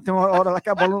 Tem uma hora lá que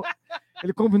a bola...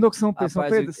 Ele combinou com o São Pedro. São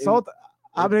Pedro, solta...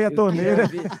 Abre aí a torneira.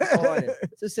 Olha,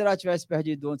 se o Ceará tivesse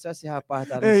perdido ontem, esse rapaz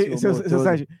estava seu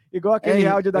Sérgio, igual aquele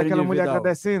áudio daquela mulher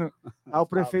agradecendo ao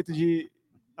prefeito de...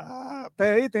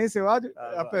 tem seu áudio?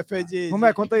 A prefeito de... Como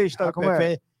é? Conta aí a história, como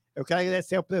é? Eu quero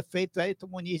agradecer ao prefeito Ayrton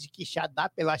Muniz de Quixadá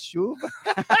pela chuva.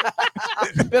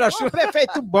 Pela chuva.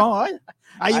 Prefeito bom, olha.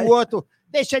 Aí o outro,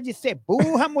 deixa de ser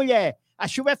burra, mulher. A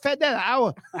chuva é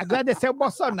federal. Agradecer ao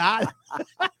Bolsonaro.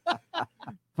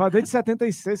 Desde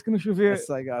 76 que não chovia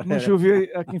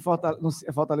aqui em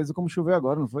Fortaleza como choveu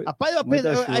agora, não foi? Rapaz, às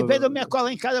vezes eu me acolo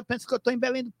em casa, eu penso que eu estou em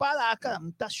Belém do Pará, cara.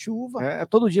 Muita chuva.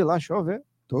 Todo dia lá chove, é?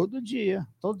 Todo dia.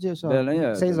 Todo dia chove.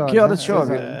 Belém 6 horas. Que horas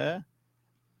chove?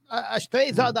 Às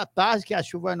 3 horas da tarde, que a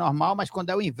chuva é normal, mas quando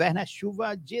é o inverno, é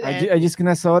chuva direto. Aí diz que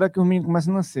nessa hora que os meninos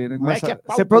começam a nascer, né? Começa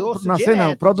a nascer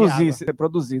não, produzir, ser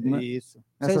produzido, né? Isso.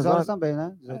 6 horas também,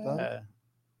 né?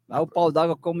 Lá o pau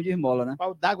d'água como de esmola, né?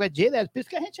 Pau d'água é direto, por isso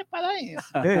que a gente é paraense.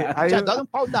 A gente adora um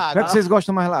pau d'água. O que é que vocês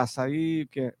gostam mais lá? Açaí, o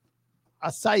que é?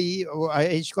 Açaí, a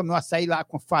gente comeu açaí lá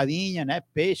com farinha, né?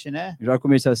 Peixe, né? Já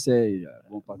comecei a ser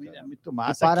bom pra É cá. muito O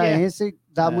massa. paraense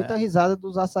dá muita risada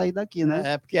dos açaí daqui,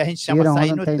 né? É, porque a gente chama açaí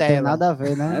Não tem Nutella. nada a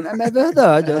ver, né? É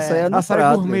verdade, açaí é no Açaí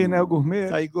prato, gourmet, né? O gourmet.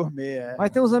 Açaí gourmet, é.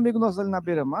 Mas tem uns amigos nossos ali na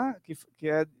beira-mar que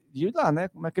é de lá, né?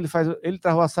 Como é que ele faz? Ele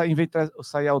traz o açaí, em vez de trazer o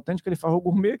açaí autêntico, ele faz o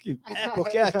gourmet aqui. É,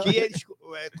 porque aqui eles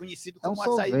é conhecido É um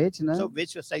como açaí. sorvete, né?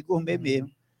 Sorvete, açaí gourmet mesmo.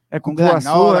 É Com cupuaçu,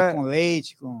 granola, com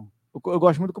leite, com... Eu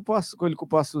gosto muito do cupuaçu, com ele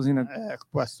cupuaçuzinho, né? É,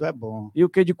 cupuaçu é bom. E o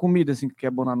que de comida, assim, que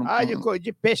é bom lá no...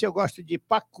 De peixe eu gosto de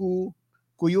pacu,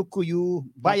 cuiu,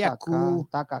 baiacu,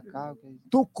 Tacacá.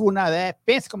 tucunaré.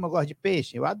 Pensa como eu gosto de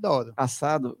peixe? Eu adoro.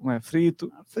 Assado,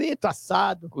 frito, Frito,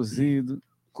 assado. cozido.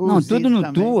 Não, tudo no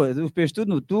também. tu, os peixes tudo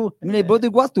no tu. Me lembrou do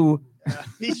Iguatu.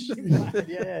 Vixe,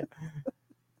 Maria,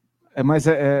 Mas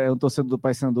é um torcedor do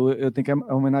Paysandu, eu tenho que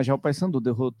homenagear o Paysandu,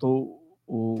 derrotou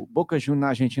o Boca Juniors na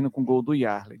Argentina com gol do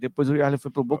Yarley. Depois o Yarley foi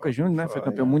pro Boca Juniors, né? Foi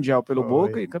campeão mundial pelo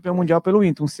Boca e campeão mundial pelo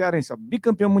Inter, um cearense, ó,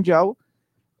 bicampeão mundial,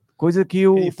 coisa que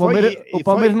o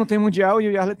Palmeiras não tem mundial e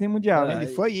o Yarley tem mundial. Ele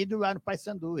foi ido lá no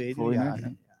Paysandu, ele foi, Yarley.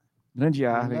 né? Grande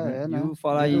Yarley, né? E eu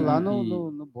falar aí lá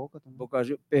no Boca também. Boca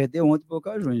Juniors, perdeu ontem o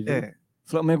Boca Juniors, viu?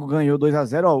 Flamengo ganhou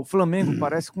 2-0. Ó, o Flamengo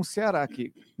parece com o Ceará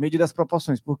aqui, medida das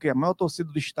proporções, porque a maior torcida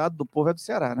do estado, do povo, é do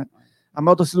Ceará, né? A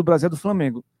maior torcida do Brasil é do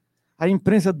Flamengo. A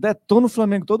imprensa detona o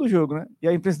Flamengo todo jogo, né? E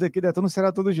a imprensa daqui detona o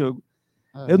Ceará todo jogo.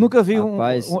 Eu nunca vi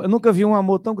eu nunca vi um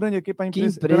amor tão grande aqui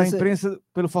pela imprensa,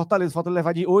 pelo Fortaleza. Fortaleza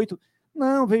levar de 8.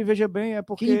 Não, veja bem, é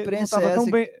porque que imprensa não tava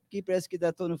tão bem. Que imprensa que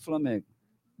detona o Flamengo?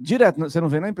 Direto, você não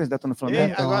vê na imprensa detona o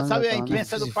Flamengo? Agora, sabe a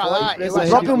imprensa do Pará? O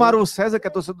próprio Mário César, que é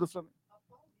torcedor do Flamengo.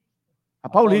 A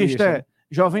Paulista,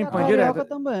 Jovem Pan, direto.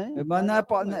 Também. Mas não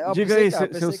é, diga aí,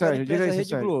 seu Sérgio, diga aí, seu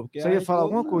Sérgio. Você ia falar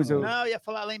alguma coisa? Não, eu ia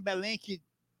falar lá em Belém que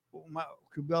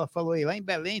o Bola falou aí, lá em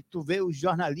Belém, tu vê os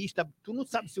jornalistas, tu não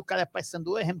sabe se o cara é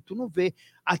Paysandu ou é Remo, tu não vê.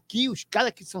 Aqui, os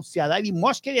caras que são Ceará, ele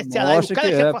mostra que ele é Ceará, e o cara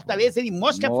que é Fortaleza, ele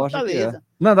mostra que é Fortaleza.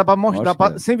 Não, dá pra mostrar,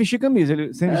 sem vestir camisa,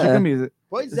 camisa.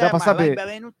 Pois dá pra saber. Lá em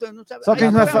Belém não sabe. Só que a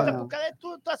gente não vai o cara é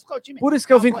tu qual time. Por isso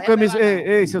que eu vim com camisa,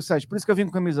 ei, seu Sérgio, por isso que eu vim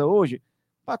com camisa hoje,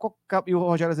 e o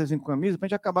Rogério às vezes vem com camisa, pra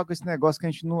gente acabar com esse negócio que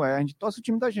a gente não é, a gente torce o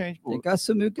time da gente, pô. Tem que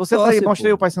assumir o que você torce, tá aí,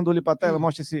 mostrei o Paysandu ali pra tela,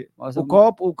 mostra o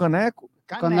copo, o caneco.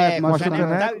 Mostra o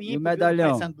caneco. E o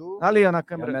medalhão. Ali, ó, na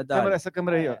câmera. Essa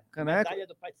câmera aí, ó. Caneco. Medalha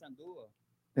do Paysandu.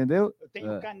 Entendeu? Eu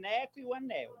tenho o caneco e o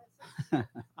anel.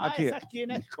 Aqui. Essa aqui,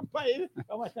 né? Companheiro.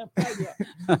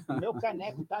 O meu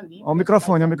caneco tá limpo. Ó, o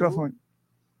microfone.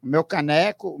 O meu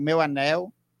caneco, o meu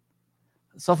anel.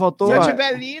 Só faltou... Se eu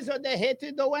tiver liso, eu derreto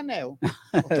e dou o anel.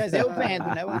 Quer dizer, eu vendo,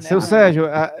 né? O anel, seu Sérgio,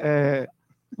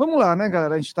 vamos lá, né,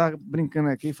 galera? A gente tá brincando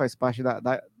aqui, faz parte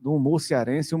do humor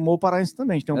cearense, o humor paraense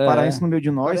também. A gente tem um paraense no meio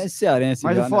de nós. Cearense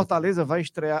mas já, o Fortaleza vai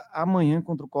estrear amanhã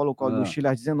contra o Colo-Colo do Chile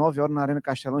às 19 horas na Arena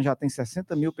Castelão. Já tem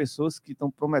 60 mil pessoas que estão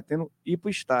prometendo ir para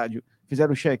o estádio.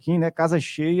 Fizeram o check-in, né? Casa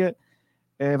cheia.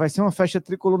 Vai ser uma festa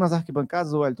tricolor nas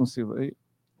arquibancadas, ou Elton Silva?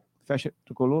 Festa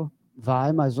tricolor?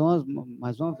 Vai, mais uma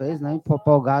vez, né?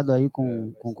 Empolgado aí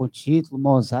com o título,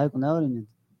 mosaico, né, Aurinito?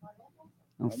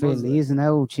 Feliz, né?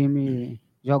 O time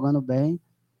jogando bem.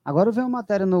 Agora veio uma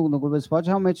matéria no Globo Esporte,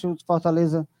 realmente o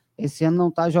Fortaleza esse ano não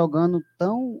está jogando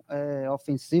tão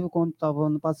ofensivo como estava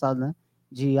ano passado, né?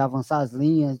 De avançar as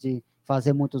linhas, de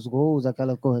fazer muitos gols,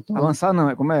 aquela coisa toda. Avançar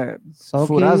não,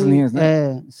 furar as linhas,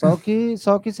 né? Só que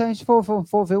se a gente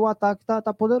for ver, o ataque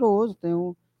tá poderoso.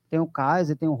 Tem o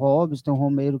Kaiser, tem o Robson, tem o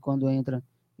Romero, quando entra,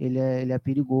 ele é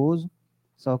perigoso.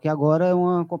 Só que agora é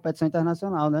uma competição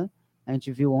internacional, né? A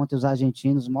gente viu ontem os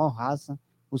argentinos, maior raça,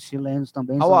 os chilenos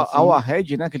também. Ao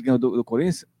Red, né? Que ele ganhou do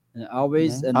Corinthians.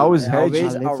 Always ready.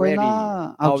 Foi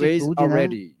na altitude,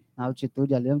 ready. Né? Na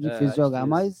altitude ali é difícil de jogar,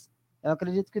 mas eu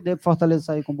acredito que dê para Fortaleza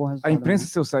sair com um bom resultado. A imprensa,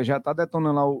 seu Sérgio, já está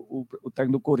detonando lá o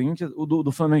técnico do Corinthians, o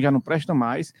do Flamengo já não presta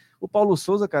mais. O Paulo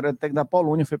Souza, cara, é técnico da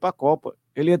Polônia, foi para a Copa.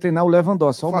 Ele ia treinar o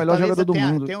Lewandowski, só o melhor jogador do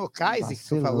mundo. Tem o Kaiser, que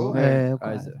você falou. O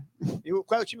Kaiser. E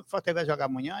qual é o time que o Fortaleza vai jogar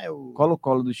amanhã? É o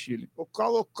Colo-Colo do Chile. O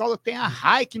Colo-Colo tem a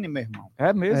Raikkonen, meu irmão.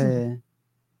 É mesmo?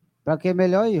 Para que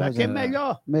melhor aí, Para que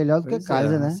melhor? Melhor do que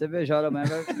Kaiser, né? Cervejola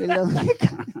mesmo.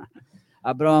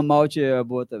 Abraham Malte é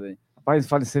boa também. Rapaz, não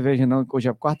fale cerveja não, que hoje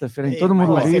é quarta-feira, todo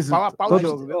mundo riso.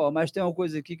 Mas tem uma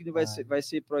coisa aqui que vai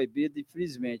ser proibida,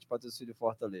 infelizmente, para o torcedor do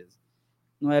Fortaleza.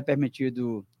 Não é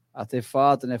permitido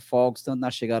artefato, né, fogos, tanto na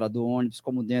chegada do ônibus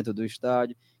como dentro do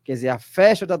estádio. Quer dizer, a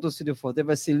festa da torcida do Fortaleza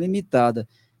vai ser limitada.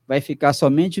 Vai ficar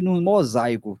somente no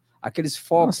mosaico. Aqueles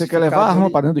fogos... Você quer levar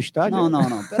arma para dentro do estádio? Não.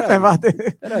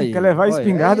 Peraí. Quer levar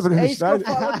espingarda para dentro do estádio?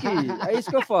 É isso que eu falo aqui. É isso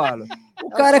que eu falo. O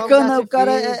cara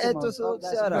é torcedor do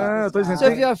Ceará.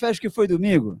 Você viu a festa que foi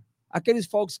domingo? Aqueles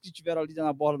fogos que tiveram ali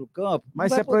na borda do campo.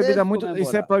 Mas isso é proibido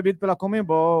isso é proibido pela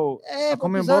Conmebol. A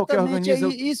Conmebol que organiza.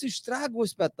 Isso estraga o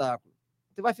espetáculo.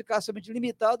 Você vai ficar somente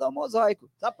limitado ao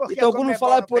mosaico. Então, algum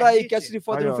falar por aí que a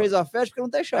Cinefoto não fez a festa porque não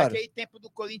deixaram. Aquele tempo do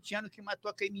corintiano que matou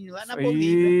aquele menino lá na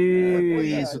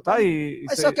Bolívia. Isso, tá aí.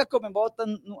 Mas só que a Conmebol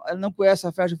não conhece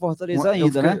a festa de Fortaleza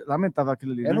ainda, né? Lamentável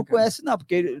aquilo ali. Ela não conhece, não,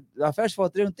 porque a festa de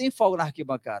Fortaleza não tem fogo na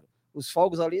arquibancada. Os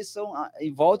fogos ali são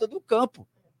em volta do campo.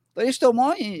 Então, eles estão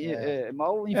mal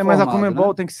informados. Mas a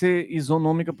Conmebol tem que ser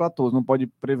isonômica para todos. Não pode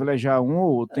privilegiar um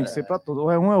ou outro. Tem que ser para todos. Ou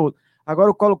é um ou é outro.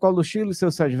 Agora o Colo-Colo do Chile,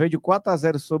 seu Sérgio, veio de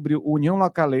 4-0 sobre o União La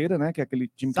Calera, né? Que é aquele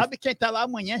time. Sabe quem tá lá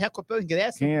amanhã? Já comprou o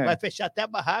ingresso? Vai fechar até a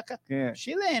barraca. Quem é?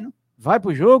 Chileno. Vai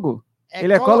pro jogo?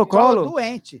 Ele é Colo-Colo?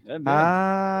 Doente.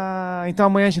 Então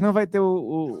amanhã a gente não vai ter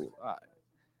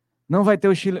não vai ter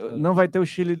o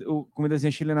Chile, o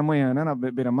comidazinha chilena amanhã, né? Na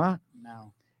Beira-Mar?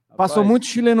 Não. Passou muito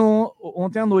chileno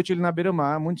ontem à noite ali na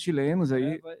Beira-Mar, muitos chilenos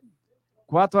aí.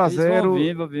 4-0.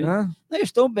 Eles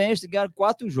estão bem, eles ganharam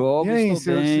 4 jogos,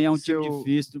 estão bem, é um time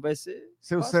difícil, não vai ser.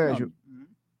 Seu Sérgio,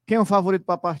 quem é o favorito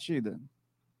para a partida?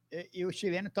 E o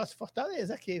chileno torce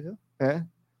Fortaleza aqui, viu? É?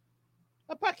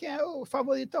 Rapaz, quem é o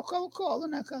favorito é o Colo-Colo,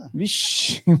 né, cara?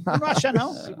 Vixe! Não acha,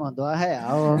 não? Se mandou a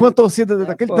real. Com a torcida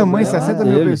daquele tamanho, 60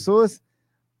 mil pessoas.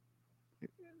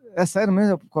 É sério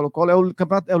mesmo, o Colo-Colo é o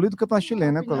líder do campeonato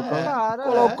chileno, né?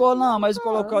 Colo-Colo não, mas o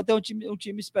Colo-Colo tem um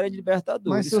time espera de Libertadores.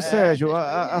 Mas, seu Sérgio,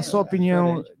 a sua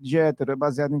opinião de hétero é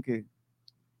baseada em quê?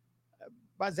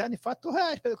 Baseado em fatos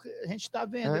reais, pelo que a gente está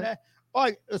vendo, né?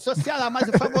 Olha, eu sou Ceará, mas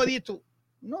o favorito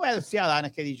não era o Ceará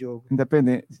naquele jogo.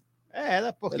 Independente.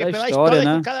 Era, porque pela história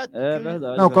né? que o cara... É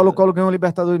verdade. Não, o Colo-Colo ganhou o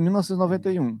Libertadores em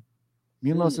 1991.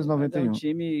 É um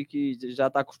time que já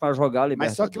está acostumado a jogar Libertadores.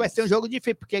 Mas só que vai ser um jogo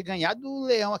difícil, porque ganhar do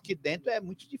Leão aqui dentro é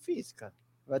muito difícil, cara.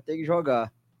 Vai ter que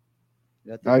jogar.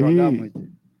 Aí, jogar muito.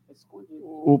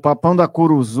 O Papão da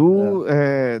Curuzu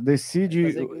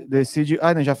decide...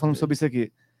 não, já falamos sobre isso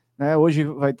aqui. Né? Hoje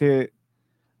vai ter...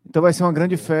 Então vai ser uma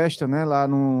grande festa, né? Lá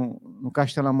no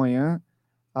Castelo amanhã.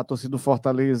 A torcida do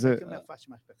Fortaleza...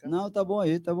 Não, tá bom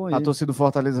aí, tá bom aí. A torcida do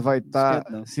Fortaleza vai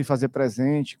se fazer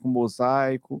presente com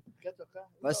mosaico.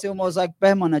 Vai ser um mosaico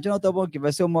permanente. Não, tá bom aqui.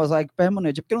 Vai ser um mosaico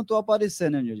permanente. Porque eu não tô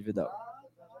aparecendo, né, Nildo Vidal?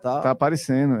 Tá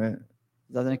aparecendo,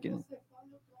 Tá dizendo aqui.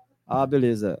 Ah,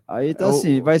 beleza. Aí tá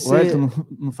assim, vai ser... Elton,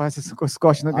 não faz esse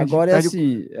corte, não. Agora é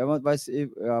assim,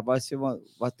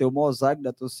 vai ter o mosaico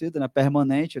da torcida, né,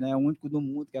 permanente, né, o único do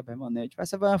mundo que é permanente. Vai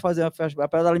fazer uma festa,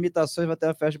 apesar das limitações, vai ter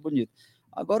uma festa bonita.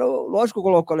 Agora, lógico que o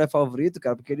Colo-Colo é favorito,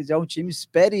 cara, porque ele já é um time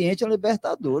experiente na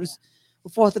Libertadores. O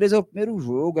Fortaleza é o primeiro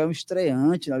jogo, é um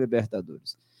estreante na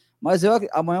Libertadores. Mas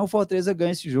amanhã o Fortaleza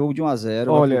ganha esse jogo de 1-0,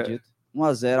 eu acredito.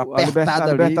 1-0, a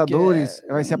Libertadores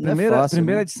vai ser a primeira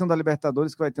né? edição da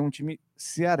Libertadores que vai ter um time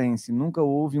cearense. Nunca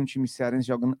houve um time cearense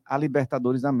jogando a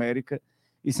Libertadores da América.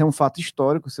 Isso é um fato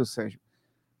histórico, seu Sérgio.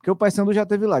 Porque o Paysandu já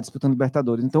esteve lá disputando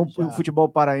Libertadores. Então, o futebol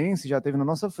paraense já esteve na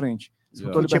nossa frente.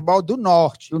 Futebol do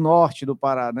norte. Do norte do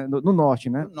Pará, né? Do norte,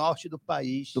 né? Do norte do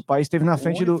país. Do país esteve na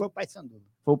frente do... Foi o Paysandu.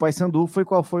 Foi o Paysandu.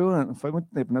 Qual foi o ano? Foi muito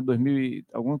tempo, né? 2000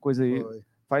 alguma coisa aí.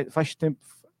 Faz tempo...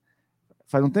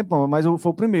 Faz um tempão, mas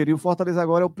foi o primeiro. E o Fortaleza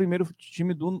agora é o primeiro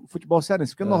time do futebol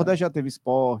cearense. Porque o Nordeste já teve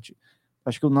esporte.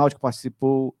 Acho que o Náutico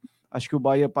participou. Acho que o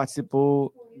Bahia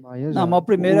participou. Não, mas o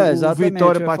primeiro é exatamente. O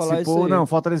Vitória participou. Não, o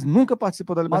Fortaleza nunca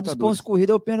participou da Libertadores. Mas dos pontos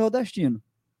corridos é o pênalti nordestino.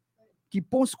 Que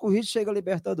pontos corridos chega a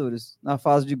Libertadores na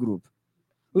fase de grupo?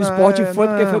 O Sport foi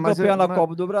porque foi campeão na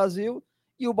Copa do Brasil.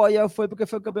 E o Bahia foi porque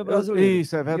foi campeão brasileiro.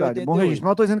 Isso, é verdade. Bom registro. Mas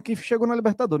eu estou dizendo que chegou na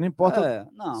Libertadores. Não importa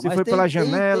se foi pela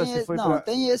janela, se foi pela...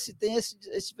 Tem esse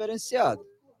diferenciado.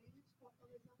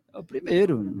 É o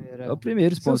primeiro. É o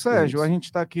primeiro. Seu Sérgio, a gente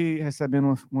está aqui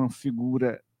recebendo uma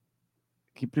figura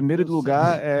que, em primeiro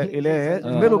lugar, ele é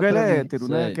hétero,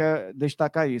 né? Quer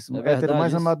destacar isso. O hétero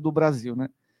mais amado do Brasil, né?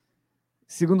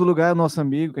 Segundo lugar, é o nosso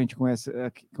amigo, que a gente conhece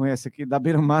aqui, da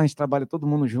Beira-Mar. A gente trabalha todo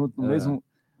mundo junto, no mesmo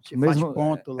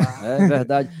ponto lá. É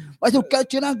verdade. Mas eu quero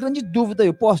tirar uma grande dúvida aí.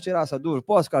 Eu posso tirar essa dúvida?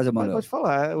 Posso, Carlos Emanuel? Pode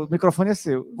falar, o microfone é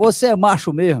seu. Você é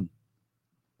macho mesmo?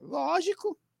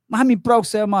 Lógico. Mas me prova que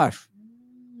você é macho.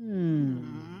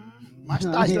 Mais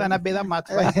tarde lá na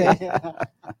beira-mata vai ser.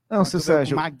 Não, seu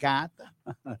Sérgio. Uma gata.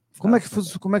 Como é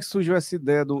que surgiu essa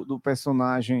ideia do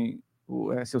personagem,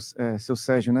 seu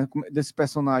Sérgio, né? Desse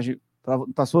personagem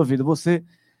para a sua vida? Você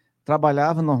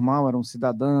trabalhava normal, era um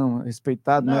cidadão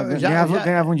respeitado, não, né?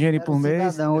 Ganhava um dinheiro por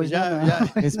mês. Hoje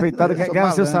respeitado,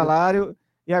 ganhava seu salário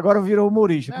e agora virou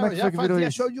humorista. Como é que foi que virou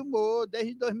isso? Show de humor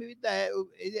desde 2010.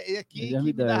 Ele aqui que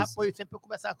me dava apoio sempre para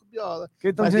conversar com o Biola.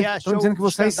 Estão dizendo que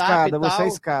você é escada,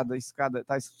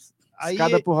 tá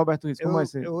Escada por Roberto Rios, como vai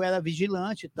ser? Eu era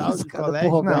vigilante e tal, de Escada colégio.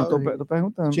 por Roberto, tô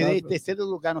perguntando. Tirei terceiro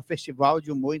lugar no Festival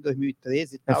de Humor em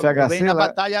 2013 e tal. FHC, eu venho na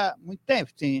batalha há muito tempo,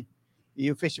 sim.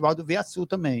 E o Festival do Via Sul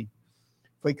também.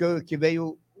 Foi que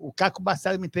veio o Caco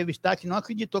Bassaro me entrevistar, que não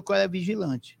acreditou que eu era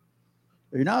vigilante.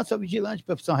 Eu disse, não, eu sou vigilante,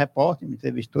 profissão repórter, me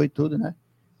entrevistou e tudo, né?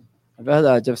 É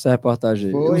verdade, essa reportagem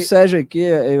aí. Foi. O Sérgio aqui,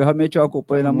 eu realmente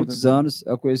acompanho ele há muitos anos,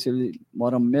 eu conheci ele,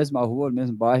 mora na mesma rua, no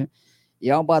mesmo bairro, e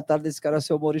é uma batalha desse cara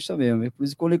ser humorista mesmo. Por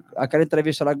isso, aquela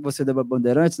entrevista lá que você deu para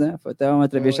Bandeirantes, né? Foi até uma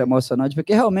entrevista emocionante,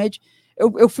 porque realmente,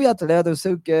 eu fui atleta, eu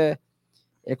sei o que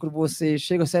é quando você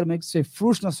chega seriamente, você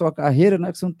frustra na sua carreira,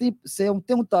 né? Que você não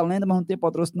tem um talento, mas não tem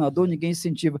patrocinador, ninguém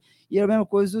incentiva. E é a mesma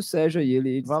coisa do Sérgio aí.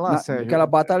 Ele, vai lá, Sérgio. Aquela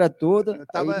batalha toda, ele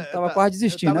tava quase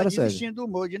desistindo, né, Sérgio? Desistindo do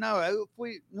humor. Não,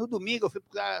 no domingo, eu fui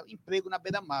procurar emprego na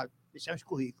beira-mar, deixar os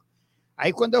currículos.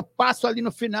 Aí, quando eu passo ali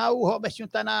no final, o Robertinho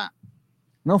tá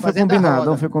Não foi combinado,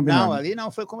 não foi combinado. Não, ali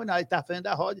não foi combinado, ele tá fazendo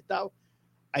a roda e tal.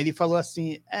 Aí ele falou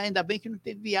assim, ainda bem que não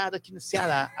tem viado aqui no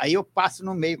Ceará. Aí eu passo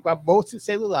no meio com a bolsa e o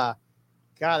celular.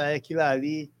 Cara, aquilo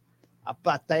ali, a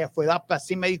plateia foi lá para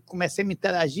cima, aí comecei a me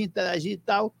interagir e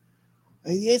tal.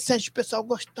 Aí, Sérgio, o pessoal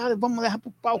gostaram, vamos levar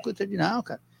pro palco. Eu disse, não,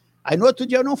 cara. Aí no outro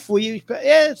dia eu não fui.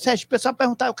 Sérgio, o pessoal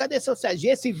perguntava, cadê seu Sérgio?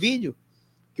 E esse vídeo,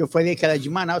 que eu falei que era de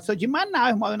Manaus, eu sou de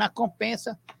Manaus, moro na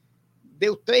Compensa,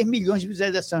 deu 3 milhões de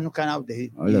visualizações no canal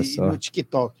dele. Olha só. No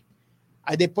TikTok.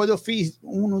 Aí depois eu fiz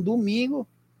um no domingo,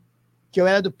 que eu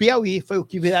era do Piauí, foi o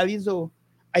que viralizou.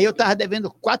 Aí eu tava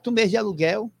devendo 4 meses de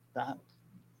aluguel, tá?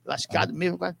 Lascado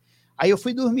mesmo. Aí eu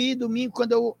fui dormir domingo,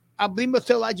 quando eu abri meu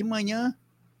celular de manhã,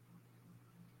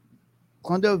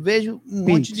 quando eu vejo um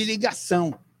monte de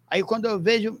ligação. Aí quando eu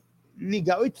vejo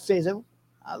ligar 86,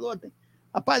 alô,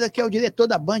 rapaz, aqui é o diretor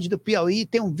da Band do Piauí,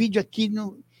 tem um vídeo aqui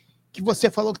que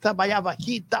você falou que trabalhava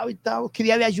aqui e tal, eu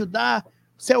queria lhe ajudar.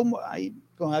 Aí,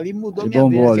 ali mudou minha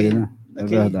vida. Ali, né? É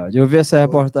verdade. Eu vi essa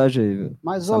reportagem aí. Viu?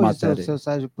 Mas hoje, seu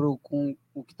Sérgio, com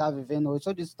o que está vivendo hoje, o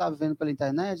senhor disse que está vivendo pela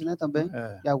internet, né, também,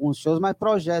 e alguns shows, mas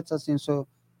projetos, assim, o senhor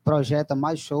projeta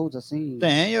mais shows, assim?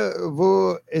 Tem, eu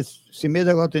vou, esse mês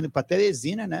agora eu estou indo para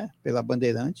Teresina, né, pela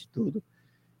Bandeirante, tudo,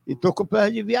 e estou com o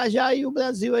prazer de viajar aí o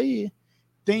Brasil aí.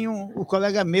 Tem um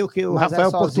colega meu, que o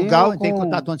Rafael Portugal, tem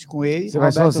contato antes com ele. Você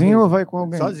vai sozinho ou vai com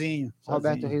alguém? Sozinho.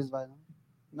 Roberto Rios vai, não?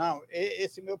 Não,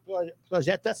 esse meu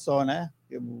projeto é só, né?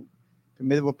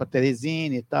 Primeiro eu vou para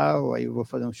Teresina e tal, aí eu vou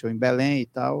fazer um show em Belém e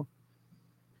tal.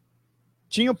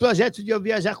 Tinha o projeto de eu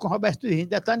viajar com o Roberto Rios,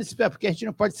 ainda está nesse pé, porque a gente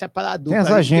não pode separar a dupla. Tem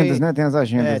as agendas, né? Tem as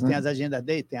agendas, né? Tem as agendas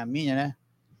dele, tem a minha, né?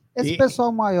 Esse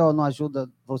pessoal maior não ajuda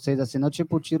vocês assim, não?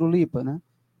 Tipo o Tiro Lipa, né?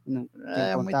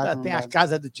 Tem a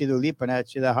casa do Tiro Lipa, né?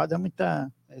 Tiro da Roda, muita...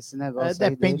 Esse negócio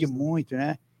depende muito,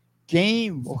 né?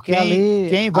 Quem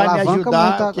vai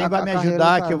me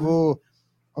ajudar, que eu vou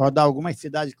rodar algumas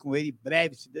cidades com ele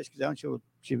breve, se Deus quiser, onde eu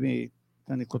estive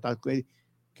estando em contato com ele,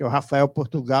 que é o Rafael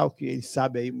Portugal, que ele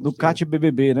sabe aí. Do CAT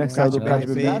BBB, né? Saiu do CAT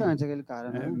BBB. Garante aquele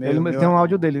cara, né? Ele tem um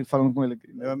áudio dele falando com ele.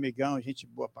 Meu amigão, gente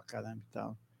boa pra caramba e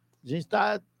tal. A gente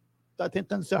tá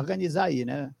tentando se organizar aí,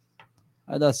 né?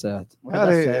 Vai dar certo. Vai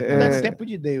dar certo. É tempo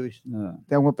de Deus.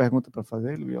 Tem alguma pergunta para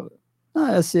fazer, Viola? Não,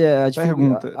 essa é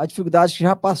a dificuldade que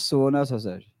já passou, né, Seu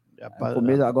Sérgio?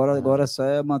 Agora só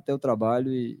é manter o trabalho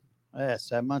e...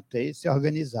 só é manter e se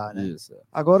organizar, né? Isso.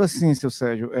 Agora sim, Seu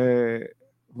Sérgio,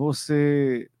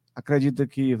 você acredita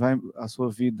que a sua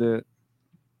vida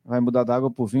vai mudar da água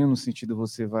para o vinho, no sentido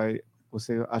você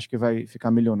acha que vai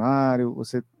ficar milionário?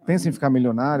 Você pensa em ficar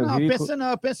milionário, rico?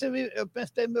 Eu penso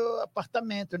em ter meu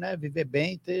apartamento, né? Viver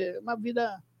bem, ter uma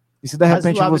vida... E se de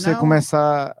repente você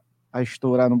começar a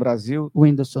estourar no Brasil? O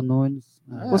Whindersson Nunes.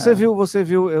 Você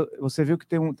viu que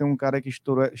tem um cara que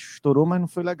estourou, mas não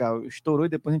foi legal. Estourou e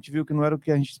depois a gente viu que não era o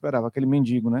que a gente esperava, aquele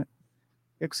mendigo, né?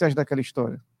 O que você acha daquela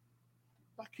história?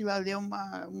 Aquilo ali é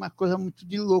uma coisa muito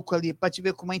de louco ali, para te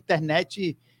ver como a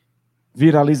internet...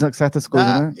 viraliza certas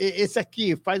coisas, né? Esse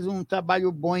aqui faz um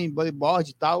trabalho bom em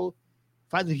bodyboard e tal,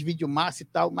 faz os vídeos massa e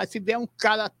tal, mas se vier um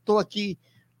cara à toa aqui,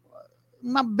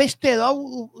 uma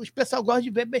besterol, os pessoal gostam de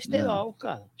ver besterol,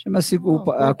 cara. Chama-se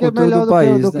a cultura do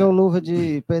país. Do que o luva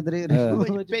de pedreiro.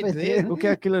 Luva de pedreiro. O que é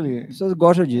aquilo ali? As pessoas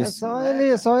gostam disso.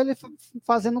 Só ele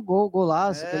fazendo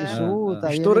golaço, que ele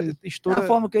chuta. Estoura a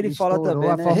forma que ele fala também,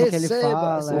 a forma que ele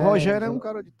fala. O Rogério é um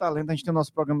cara de talento. A gente tem o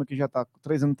nosso programa que já está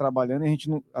 3 anos trabalhando e a gente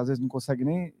às vezes não consegue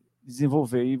nem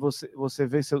desenvolver. E você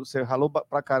vê, você ralou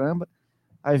pra caramba,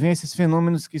 aí vem esses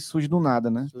fenômenos que surgem do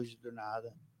nada, né? Surge do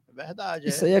nada. É verdade.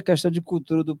 Isso aí é questão de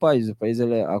cultura do país. O país,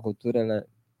 a cultura, ela é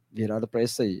virada para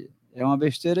isso aí. É uma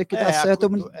besteira que dá certo,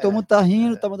 todo mundo tá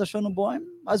rindo, tá achando bom,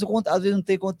 mas às vezes não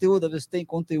tem conteúdo, às vezes tem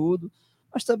conteúdo,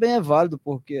 mas também é válido,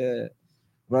 porque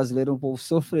brasileiro é um povo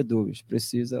sofredor, bicho,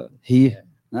 precisa rir,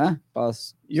 né?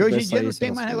 E hoje em dia não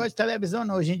tem mais negócio de televisão,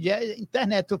 não. Hoje em dia é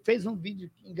internet. Tu fez um vídeo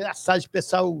engraçado, de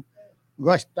pessoal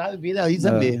gostar,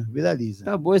 viraliza mesmo, viraliza.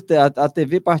 Acabou, a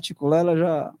TV particular, ela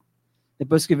já...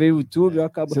 Depois que veio o YouTube,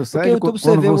 acabou. Seu Sérgio, porque o YouTube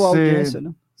você vê a audiência,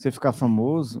 né? Você ficar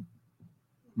famoso,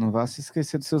 não vá se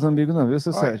esquecer dos seus amigos, não, viu,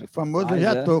 seu Sérgio? Famoso eu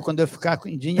já tô, quando eu ficar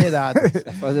endinheirado.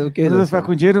 Fazer o quê? Quando eu ficar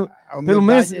com dinheiro, pelo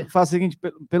menos, faça o seguinte,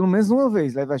 pelo menos uma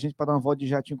vez, leva a gente para dar uma volta de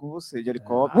jatinho com você, de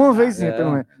helicóptero, uma vezinha,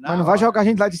 pelo menos. Mas não vai jogar a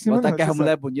gente lá de cima, botar não. aquela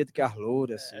mulher bonita, que é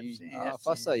louras, assim.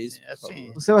 Faça isso.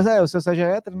 Assim. O seu Sérgio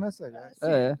é hétero, né, Sérgio?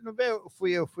 Não vê,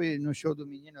 eu fui no show do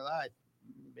menino lá,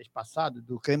 mês passado,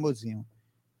 do Cremosinho.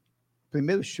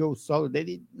 Primeiro show solo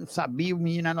dele, não sabia, o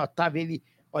menino anotava, ele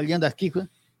olhando aqui.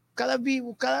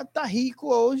 O cara tá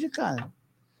rico hoje, cara.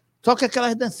 Só que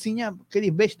aquelas dancinhas,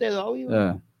 aquele besterol,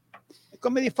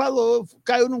 como ele falou,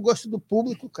 caiu no gosto do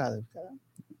público, cara.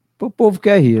 O povo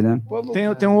quer rir, né? Tem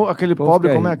aquele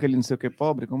pobre, como é aquele, não sei o que,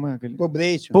 pobre, como é aquele?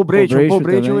 Pobrecho.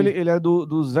 Ele é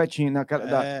dos Vetinhos, né?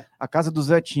 A casa dos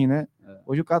Vetinhos, né?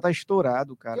 Hoje o cara tá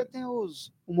estourado, cara. Porque tem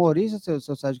os humoristas,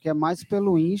 seu Sérgio, que é mais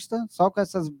pelo Insta, só com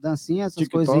essas dancinhas, essas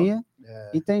coisinhas.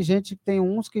 E tem gente que tem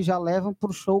uns que já levam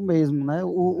pro show mesmo, né?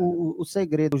 O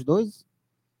segredo dos dois?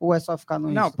 Ou é só ficar no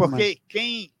Insta? Não, porque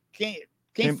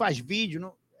quem faz vídeo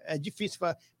não, é difícil.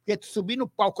 Porque tu subir no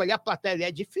palco ali, a plateia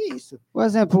é difícil. Por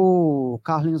exemplo, o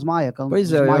Carlinhos Maia, que é um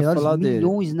dos maiores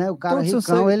milhões, dele, né? O cara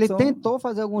ricão, ele tentou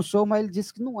fazer algum show, mas ele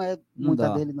disse que não é muita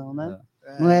dele, não, né?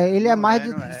 Não é, ele é mais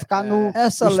de ficar no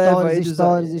essa stories, leva aí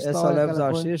stories, essa leva dos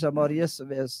artistas, a maioria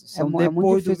são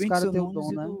depois do 25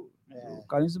 anos, né? O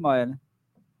Carlinhos Maia, né?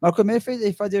 Mas também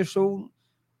ele fazia show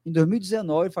em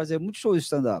 2019, fazia muitos shows de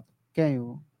stand-up. Quem?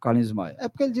 O Carlinhos Maia. É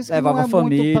porque ele disse que levava não é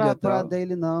família, muito pra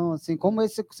dele, não. Assim, como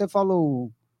esse que você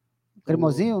falou, o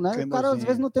Cremosinho, né? O cara às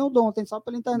vezes não tem o dom, tem só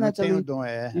pela internet não ali. Tem o dom,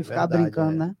 e ficar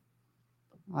brincando, né?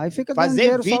 Aí fica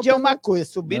fazer vídeo é uma coisa,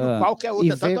 subir no palco é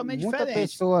outra, totalmente muita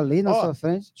diferente. Pessoa ali na sua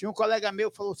frente. Tinha um colega meu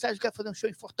que falou: Sérgio quer fazer um show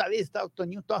em Fortaleza, tá? O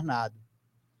Toninho Tornado.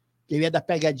 Ele é da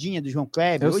pegadinha do João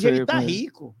Kleber. Hoje ele tá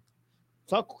rico,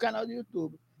 só com o canal do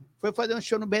YouTube. Foi fazer um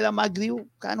show no Beira Magril, o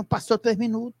cara não passou 3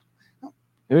 minutos.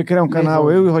 Eu ia criar um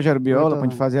canal, eu e o Rogério Biola, pra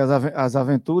gente fazer as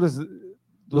aventuras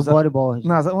do bodyboard.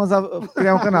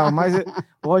 Criar um canal, mas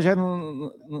o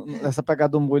Rogério, essa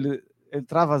pegada do humor, ele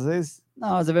trava às vezes.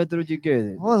 Não, as aventuras de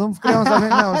quê? Vamos criar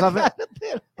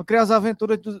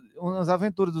umas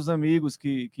aventuras dos amigos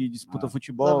que disputam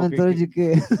futebol. Aventura de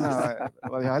quê?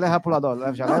 Já leva pro lado,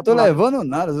 não tô levando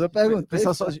nada, eu perguntei. O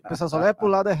pessoal só leva pro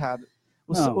lado errado.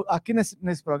 Aqui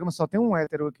nesse programa só tem um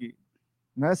hétero aqui.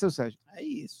 Não é, seu Sérgio? É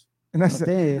isso.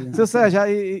 Seu Sérgio,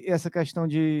 e essa questão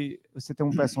de você ter um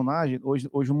personagem, hoje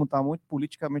o mundo está muito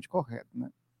politicamente correto, né?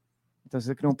 Então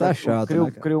você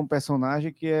cria um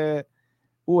personagem que é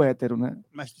o hétero, né?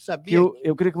 Mas tu sabia?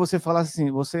 Eu queria que você falasse assim: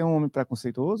 você é um homem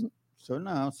preconceituoso? Sou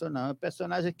não. É um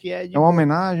personagem que é. É uma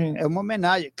homenagem? É uma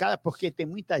homenagem, cara, porque tem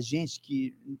muita gente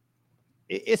que.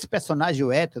 Esse personagem,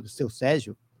 o hétero, Seu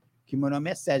Sérgio, que meu nome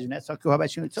é Sérgio, né? Só que o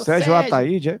Robertinho disse: Sérgio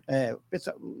Ataíde,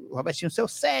 o Robertinho, Seu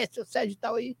Sérgio e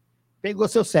tal aí. Pegou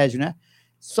Seu Sérgio, né?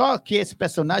 Só que esse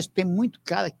personagem tem muito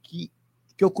cara que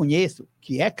eu conheço,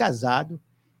 que é casado,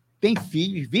 tem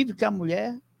filhos, vive com a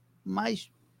mulher,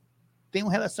 mas tem um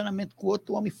relacionamento com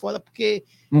outro homem fora porque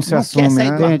não se assume, quer sair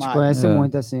do armário. A gente conhece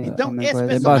muito assim. Então, esse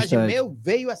personagem meu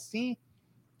veio assim,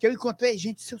 que eu encontrei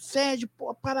gente, Seu Sérgio,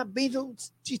 pô, parabéns, eu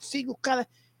te sigo, cara,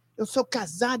 eu sou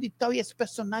casado e tal, e esse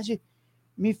personagem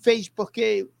me fez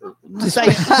porque não saí.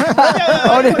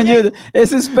 Olha, Nildo,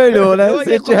 esse espelhou, né?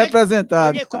 Você te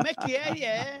representado. Olha como é que ele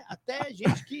é. Até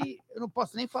gente que eu não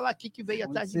posso nem falar aqui que veio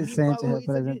atrás de mim. Se sente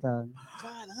representado.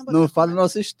 Caramba, não fala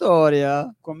nossa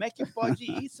história. Como é que pode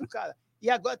isso, cara? E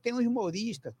agora tem um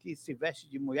humorista que se veste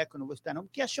de mulher, que eu não vou citar não,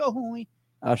 porque achou ruim.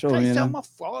 Achou ruim, isso né? é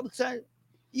homofóbico, sabe?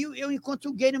 E eu encontro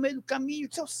o gay no meio do caminho.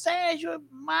 Seu Sérgio,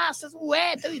 massa, o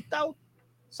hétero e tal.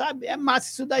 Sabe? É massa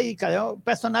isso daí, cara. É um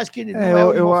personagem que não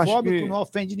é homofóbico, não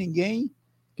ofende ninguém.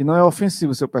 Que não é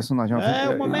ofensivo o seu personagem. É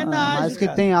uma homenagem. Mas que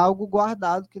tem algo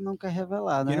guardado que não quer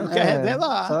revelar, né? Que não quer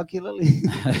revelar. Só aquilo ali.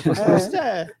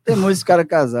 Tem muitos caras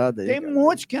casados aí. Tem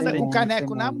muitos que andam com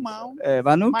caneco na mão.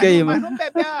 Mas não queima. Mas não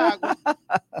bebe a água.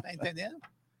 Tá entendendo?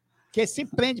 Que se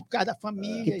prende por causa da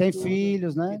família. Que tem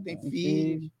filhos, né? Que tem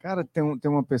filhos. Cara, tem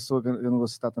uma pessoa, que eu não vou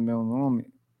citar também o nome,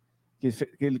 que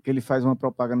ele faz uma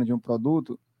propaganda de um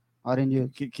produto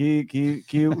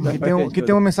que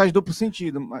tem uma mensagem duplo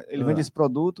sentido. Ele vende esse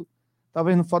produto,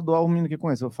 talvez não fora do ar o menino que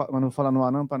conhece, mas não vou falar no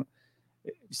ar não.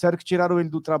 Disseram que tiraram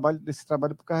ele desse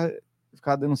trabalho por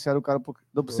ficar denunciando o cara por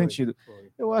duplo sentido.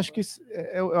 Eu acho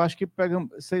que pega,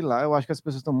 sei lá, eu acho que as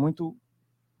pessoas estão muito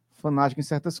fanático em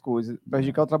certas coisas,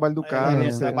 prejudicar o trabalho do cara,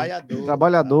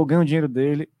 trabalhador, ganha o dinheiro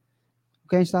dele. O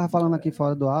que a gente estava falando aqui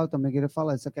fora do áudio, também queria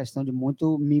falar essa questão de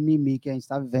muito mimimi que a gente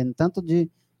está vivendo, tanto de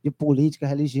política,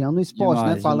 religião, no esporte,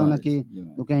 demais, né? Falando aqui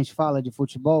do que a gente fala de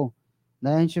futebol,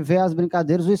 né? A gente vê as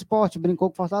brincadeiras, o esporte brincou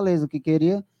com Fortaleza, o que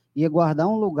queria ia guardar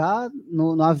um lugar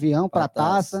no avião para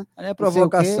taça. É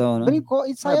provocação, né? Brincou,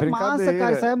 isso aí é massa,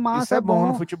 cara, isso aí é massa. Isso é bom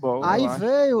no futebol. Aí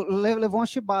levou uma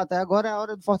chibata, agora é a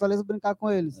hora do Fortaleza brincar com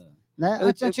eles. Né?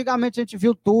 Antigamente a gente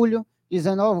viu Túlio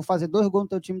dizendo, vou fazer 2 gols no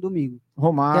teu time domingo.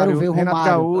 Romário, quero ver o Renato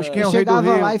Romário. Gaúcho, quem é o rei do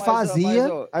chegava Rio? Lá e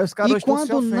fazia, aí os caras e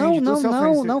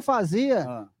quando não fazia,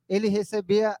 ele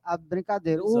recebia a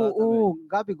brincadeira. O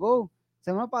Gabigol,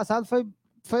 semana passada,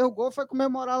 foi o gol, foi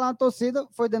comemorar lá na torcida,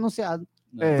 foi denunciado.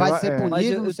 Vai ser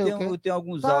punido, não sei o quê. Eu tenho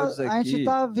alguns áudios aqui. A gente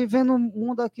está vivendo um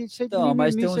mundo aqui cheio de mimimi,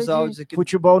 mas tem uns áudios aqui.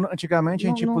 Futebol, antigamente, a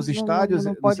gente ia para os estádios,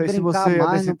 não sei se você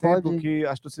é desse tempo que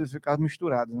as torcidas ficavam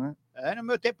misturadas, né? No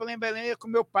meu tempo, eu lembro com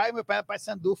meu pai era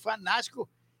Paysandu, fanático.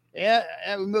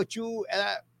 O meu tio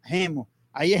era Remo.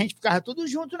 Aí a gente ficava tudo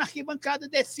junto na arquibancada,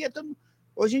 descia todo mundo.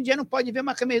 Hoje em dia não pode ver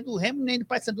uma camisa do Remo nem do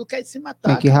Paysandu, quer se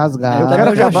matar. Tem que rasgar. Eu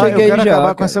quero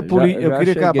acabar com essa política. Eu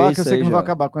queria acabar, que eu sei que não vai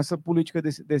acabar com essa política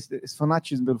desse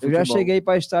fanatismo pelo futebol. Eu já cheguei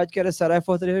para estádio que era Ceará e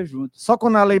Fortaleza junto. Só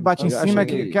quando a lei bate em cima é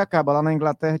que acaba. Lá na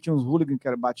Inglaterra tinha uns hooligans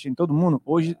que batiam em todo mundo.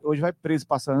 Hoje vai preso,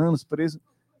 passa anos preso.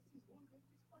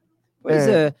 Pois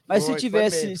mas se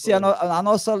tivesse, se a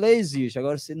nossa lei existe,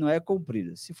 agora se não é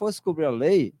cumprida. Se fosse cumprir a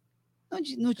lei,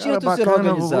 não tinha torcida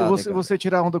organizada. Você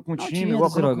tirar onda com o time,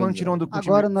 igual quando tirou onda com o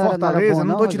time agora Fortaleza,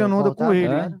 não tô tirando onda com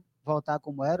ele. Voltar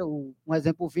como era, um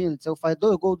exemplo vindo, se eu fazer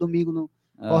 2 gols domingo no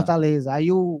Fortaleza,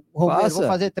 aí o Romero, vou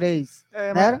fazer 3.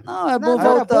 Não, é bom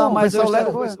voltar, mas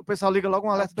o pessoal liga logo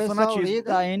um alerta de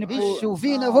fanatismo. Vixe, o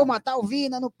Vina, eu vou matar o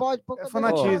Vina, não pode. É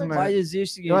fanatismo, mas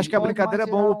existe. Eu acho que a brincadeira é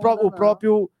bom. O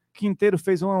próprio Quinteiro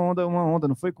fez uma onda,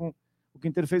 não foi com... O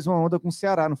Quinteiro fez uma onda com o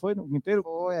Ceará, não foi? O Quinteiro?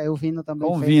 Foi, aí o Vina também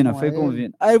com o Vina.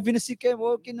 Aí o Vina se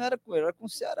queimou, que não era com ele, era com o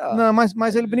Ceará. Não,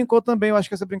 mas ele brincou também. Eu acho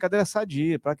que essa brincadeira é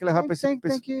sadia. Para que levar tem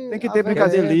que ter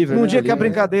brincadeira livre. No dia que a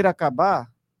brincadeira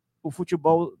acabar, o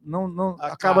futebol não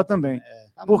acaba também.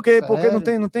 Porque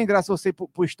não tem graça você ir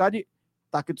pro estádio,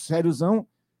 tá aqui do sériozão,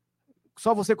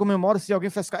 só você comemora se alguém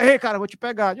faz ei, cara, vou te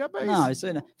pegar. Não, isso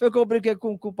aí não. Foi o que eu brinquei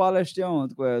com o Palestino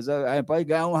ontem. Aí pode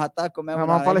ganhar um ataque, comemorar.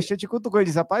 Mas o Palestino te cutucou e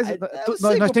disse, rapaz,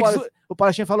 o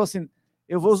Palestino falou assim,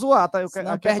 eu vou zoar, tá?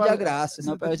 Não perde a graça,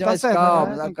 não perde a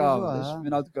calma. Deixa o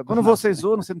final do campeonato. Quando você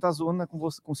zoa, você não tá zoando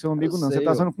com seu amigo, não. Você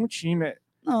tá zoando com o time.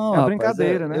 Não, é uma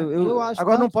brincadeira, né? Eu acho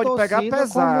agora não pode pegar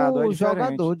pesado. O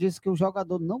jogador disse que o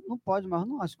jogador não pode, mas eu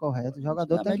não acho correto. O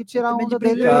jogador tem que tirar a onda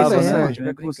dele.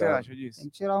 O que você acha disso?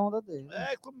 Tem que tirar a onda dele.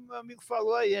 Como meu amigo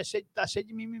falou aí, tá cheio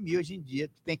de mimimi hoje em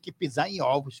dia. Tem que pisar em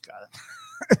ovos, cara.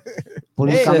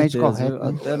 Politicamente correto.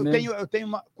 Eu tenho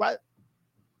uma.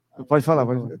 Pode falar.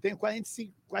 Eu tenho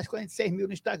quase 46 mil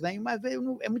no Instagram, mas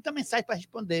é muita mensagem para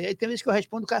responder. Aí tem vezes que eu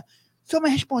respondo, o cara, o senhor me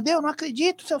respondeu? Eu não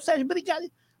acredito, seu Sérgio, obrigado.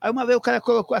 Aí uma vez o cara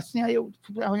colocou assim, aí eu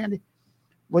fui pra reunião,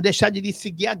 vou deixar de lhe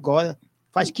seguir agora.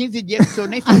 Faz 15 dias que o senhor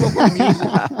nem falou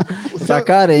comigo. Tá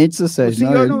carente, seu Sérgio.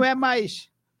 O senhor não é mais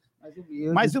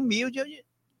humilde.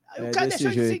 Aí o cara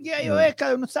deixou de seguir. Aí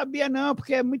eu não sabia não,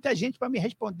 porque é muita gente para me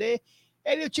responder.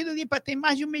 Eu tiro ali para ter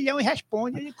mais de 1 milhão e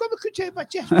responde. Eu digo, como que eu tiro para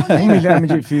te responder? 1 milhão é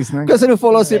difícil, né? Porque você não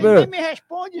falou assim, ele me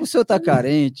responde. O senhor tá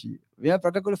carente? Venha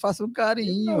pra cá que eu lhe faço um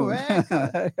carinho. Não é,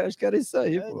 cara. Acho que era isso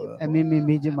aí, pô. É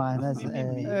mimimi demais,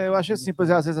 né? Eu acho assim, pois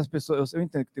às vezes as pessoas... Eu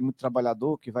entendo que tem muito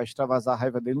trabalhador que vai extravasar a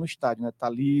raiva dele no estádio, né? Tá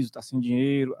liso, tá sem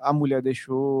dinheiro, a mulher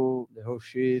deixou o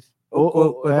chefe.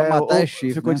 Ou matar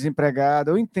chefe, ficou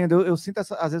desempregado. Eu entendo, eu sinto,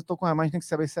 às vezes tô com raiva, mas a gente tem que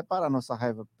saber separar a nossa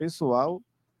raiva pessoal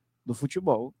do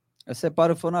futebol.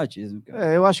 Separa o fanatismo,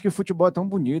 cara. Eu acho que o futebol é tão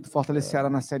bonito, Fortaleza Ceará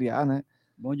na Série A, né?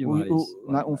 Bom demais.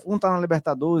 Um tá na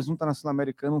Libertadores, um tá na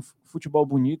Sul-Americana, um futebol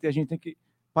bonito, e a gente tem que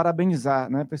parabenizar,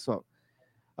 né, pessoal?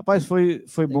 Rapaz,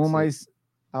 foi bom, mas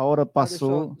a hora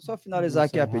passou. Só finalizar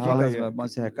aqui rapidinho,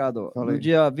 esse recado. No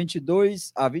dia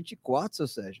 22 a 24, seu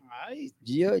Sérgio,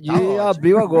 dia de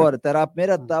abril agora, terá a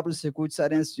primeira etapa do circuito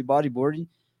cearense de bodyboarding,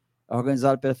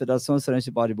 organizado pela Federação Cearense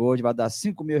de Bodyboard, vai dar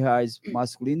R$5.000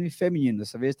 masculino e feminino.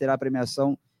 Dessa vez terá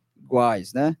premiação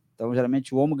iguais, né? Então,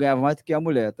 geralmente, o homem ganhava mais do que a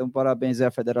mulher. Então, parabéns à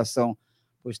federação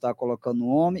por estar colocando o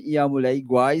homem e a mulher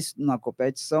iguais na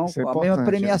competição, com a mesma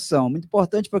premiação. Muito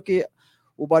importante, porque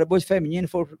o bodyboard feminino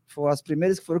foram as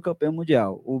primeiras que foram campeão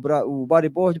mundial. O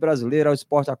bodyboard brasileiro é o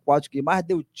esporte aquático que mais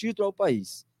deu título ao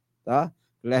país, tá?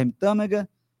 Guilherme Tâmega,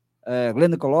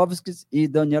 Glenda Kolovskis e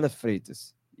Daniela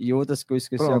Freitas. e outras que eu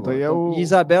esqueci Pronto, agora. aí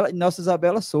Então, e nossa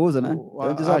Isabela Souza, né?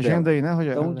 A agenda aí, né,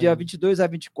 Rogério? Então, dia 22 a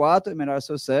 24, em Menor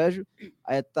Seu Sérgio,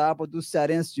 a etapa do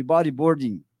cearense de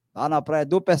bodyboarding, lá na praia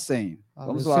do Pecenho.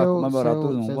 Vamos lá comemorar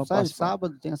todo mundo. Vamos participar.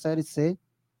 Sábado tem a Série C,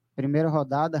 primeira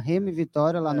rodada, Remo e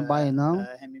Vitória lá no Baenão.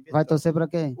 Vai torcer para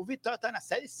quem? O Vitória tá na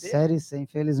Série C. Série C,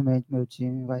 infelizmente, meu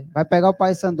time vai pegar o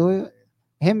Paysandu.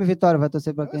 Remo e Vitória vai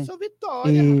torcer para quem? Eu sou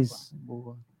Vitória. Isso,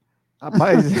 boa.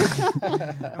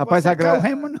 Rapaz,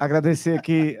 agradecer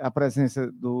aqui a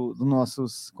presença dos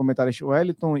nossos comentaristas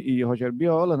Wellington e Rogério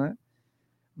Biola, né?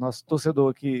 Nosso torcedor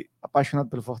aqui apaixonado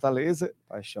pelo Fortaleza.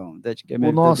 Paixão.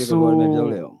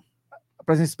 A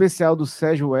presença especial do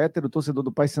Sérgio Hétero, torcedor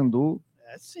do Paysandu.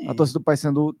 A torcida do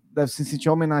Paysandu deve se sentir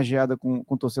homenageada com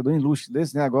um torcedor ilustre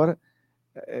desse, né? Agora.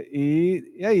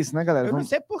 E é isso, né, galera? Eu não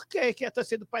sei por que a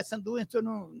torcida do Paysandu entrou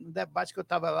no debate que eu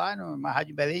estava lá, na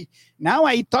Rádio Belém. Não,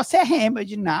 aí torce é Remo.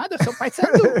 De nada, eu sou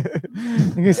Paysandu.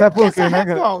 Ninguém sabe por quê, né,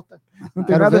 galera? Não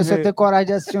tem nada a ver. Você tem coragem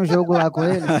de assistir um jogo lá com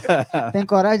eles? Tem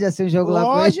coragem de assistir um jogo lá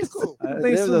com eles? Lógico. Não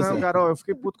tem isso não, Carol. Eu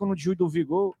fiquei puto quando o Gil do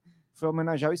Vigor foi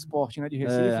homenagear o esporte, né, de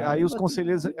Recife. Aí os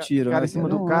conselheiros ficaram em cima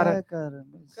do cara.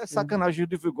 É sacanagem, Gil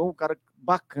do Vigor, um cara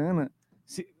bacana.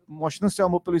 Mostrando seu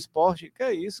amor pelo esporte, que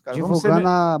é isso, cara. Divulgando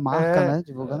a marca, né?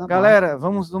 Divulgando a galera,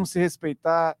 marca. Vamos se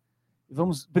respeitar,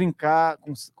 vamos brincar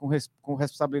com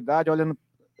responsabilidade. Eu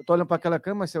tô olhando para aquela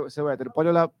cama, seu Hétero, pode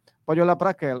olhar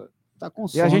para aquela. Tá com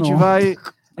sono. E a gente vai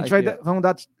vamos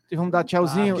dar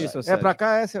tchauzinho. É para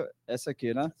cá essa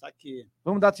aqui, né? Essa aqui.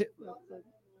 Vamos dar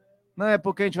Não, é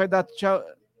porque a gente vai dar tchau.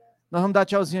 Nós vamos dar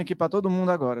tchauzinho aqui para todo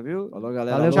mundo agora, viu? Falou,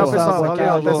 galera. Valeu, tchau, pessoal.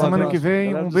 Valeu, até semana que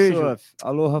vem. Um beijo.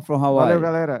 Aloha from Hawaii. Valeu,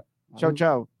 galera. Tchau,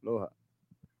 tchau. Aloha.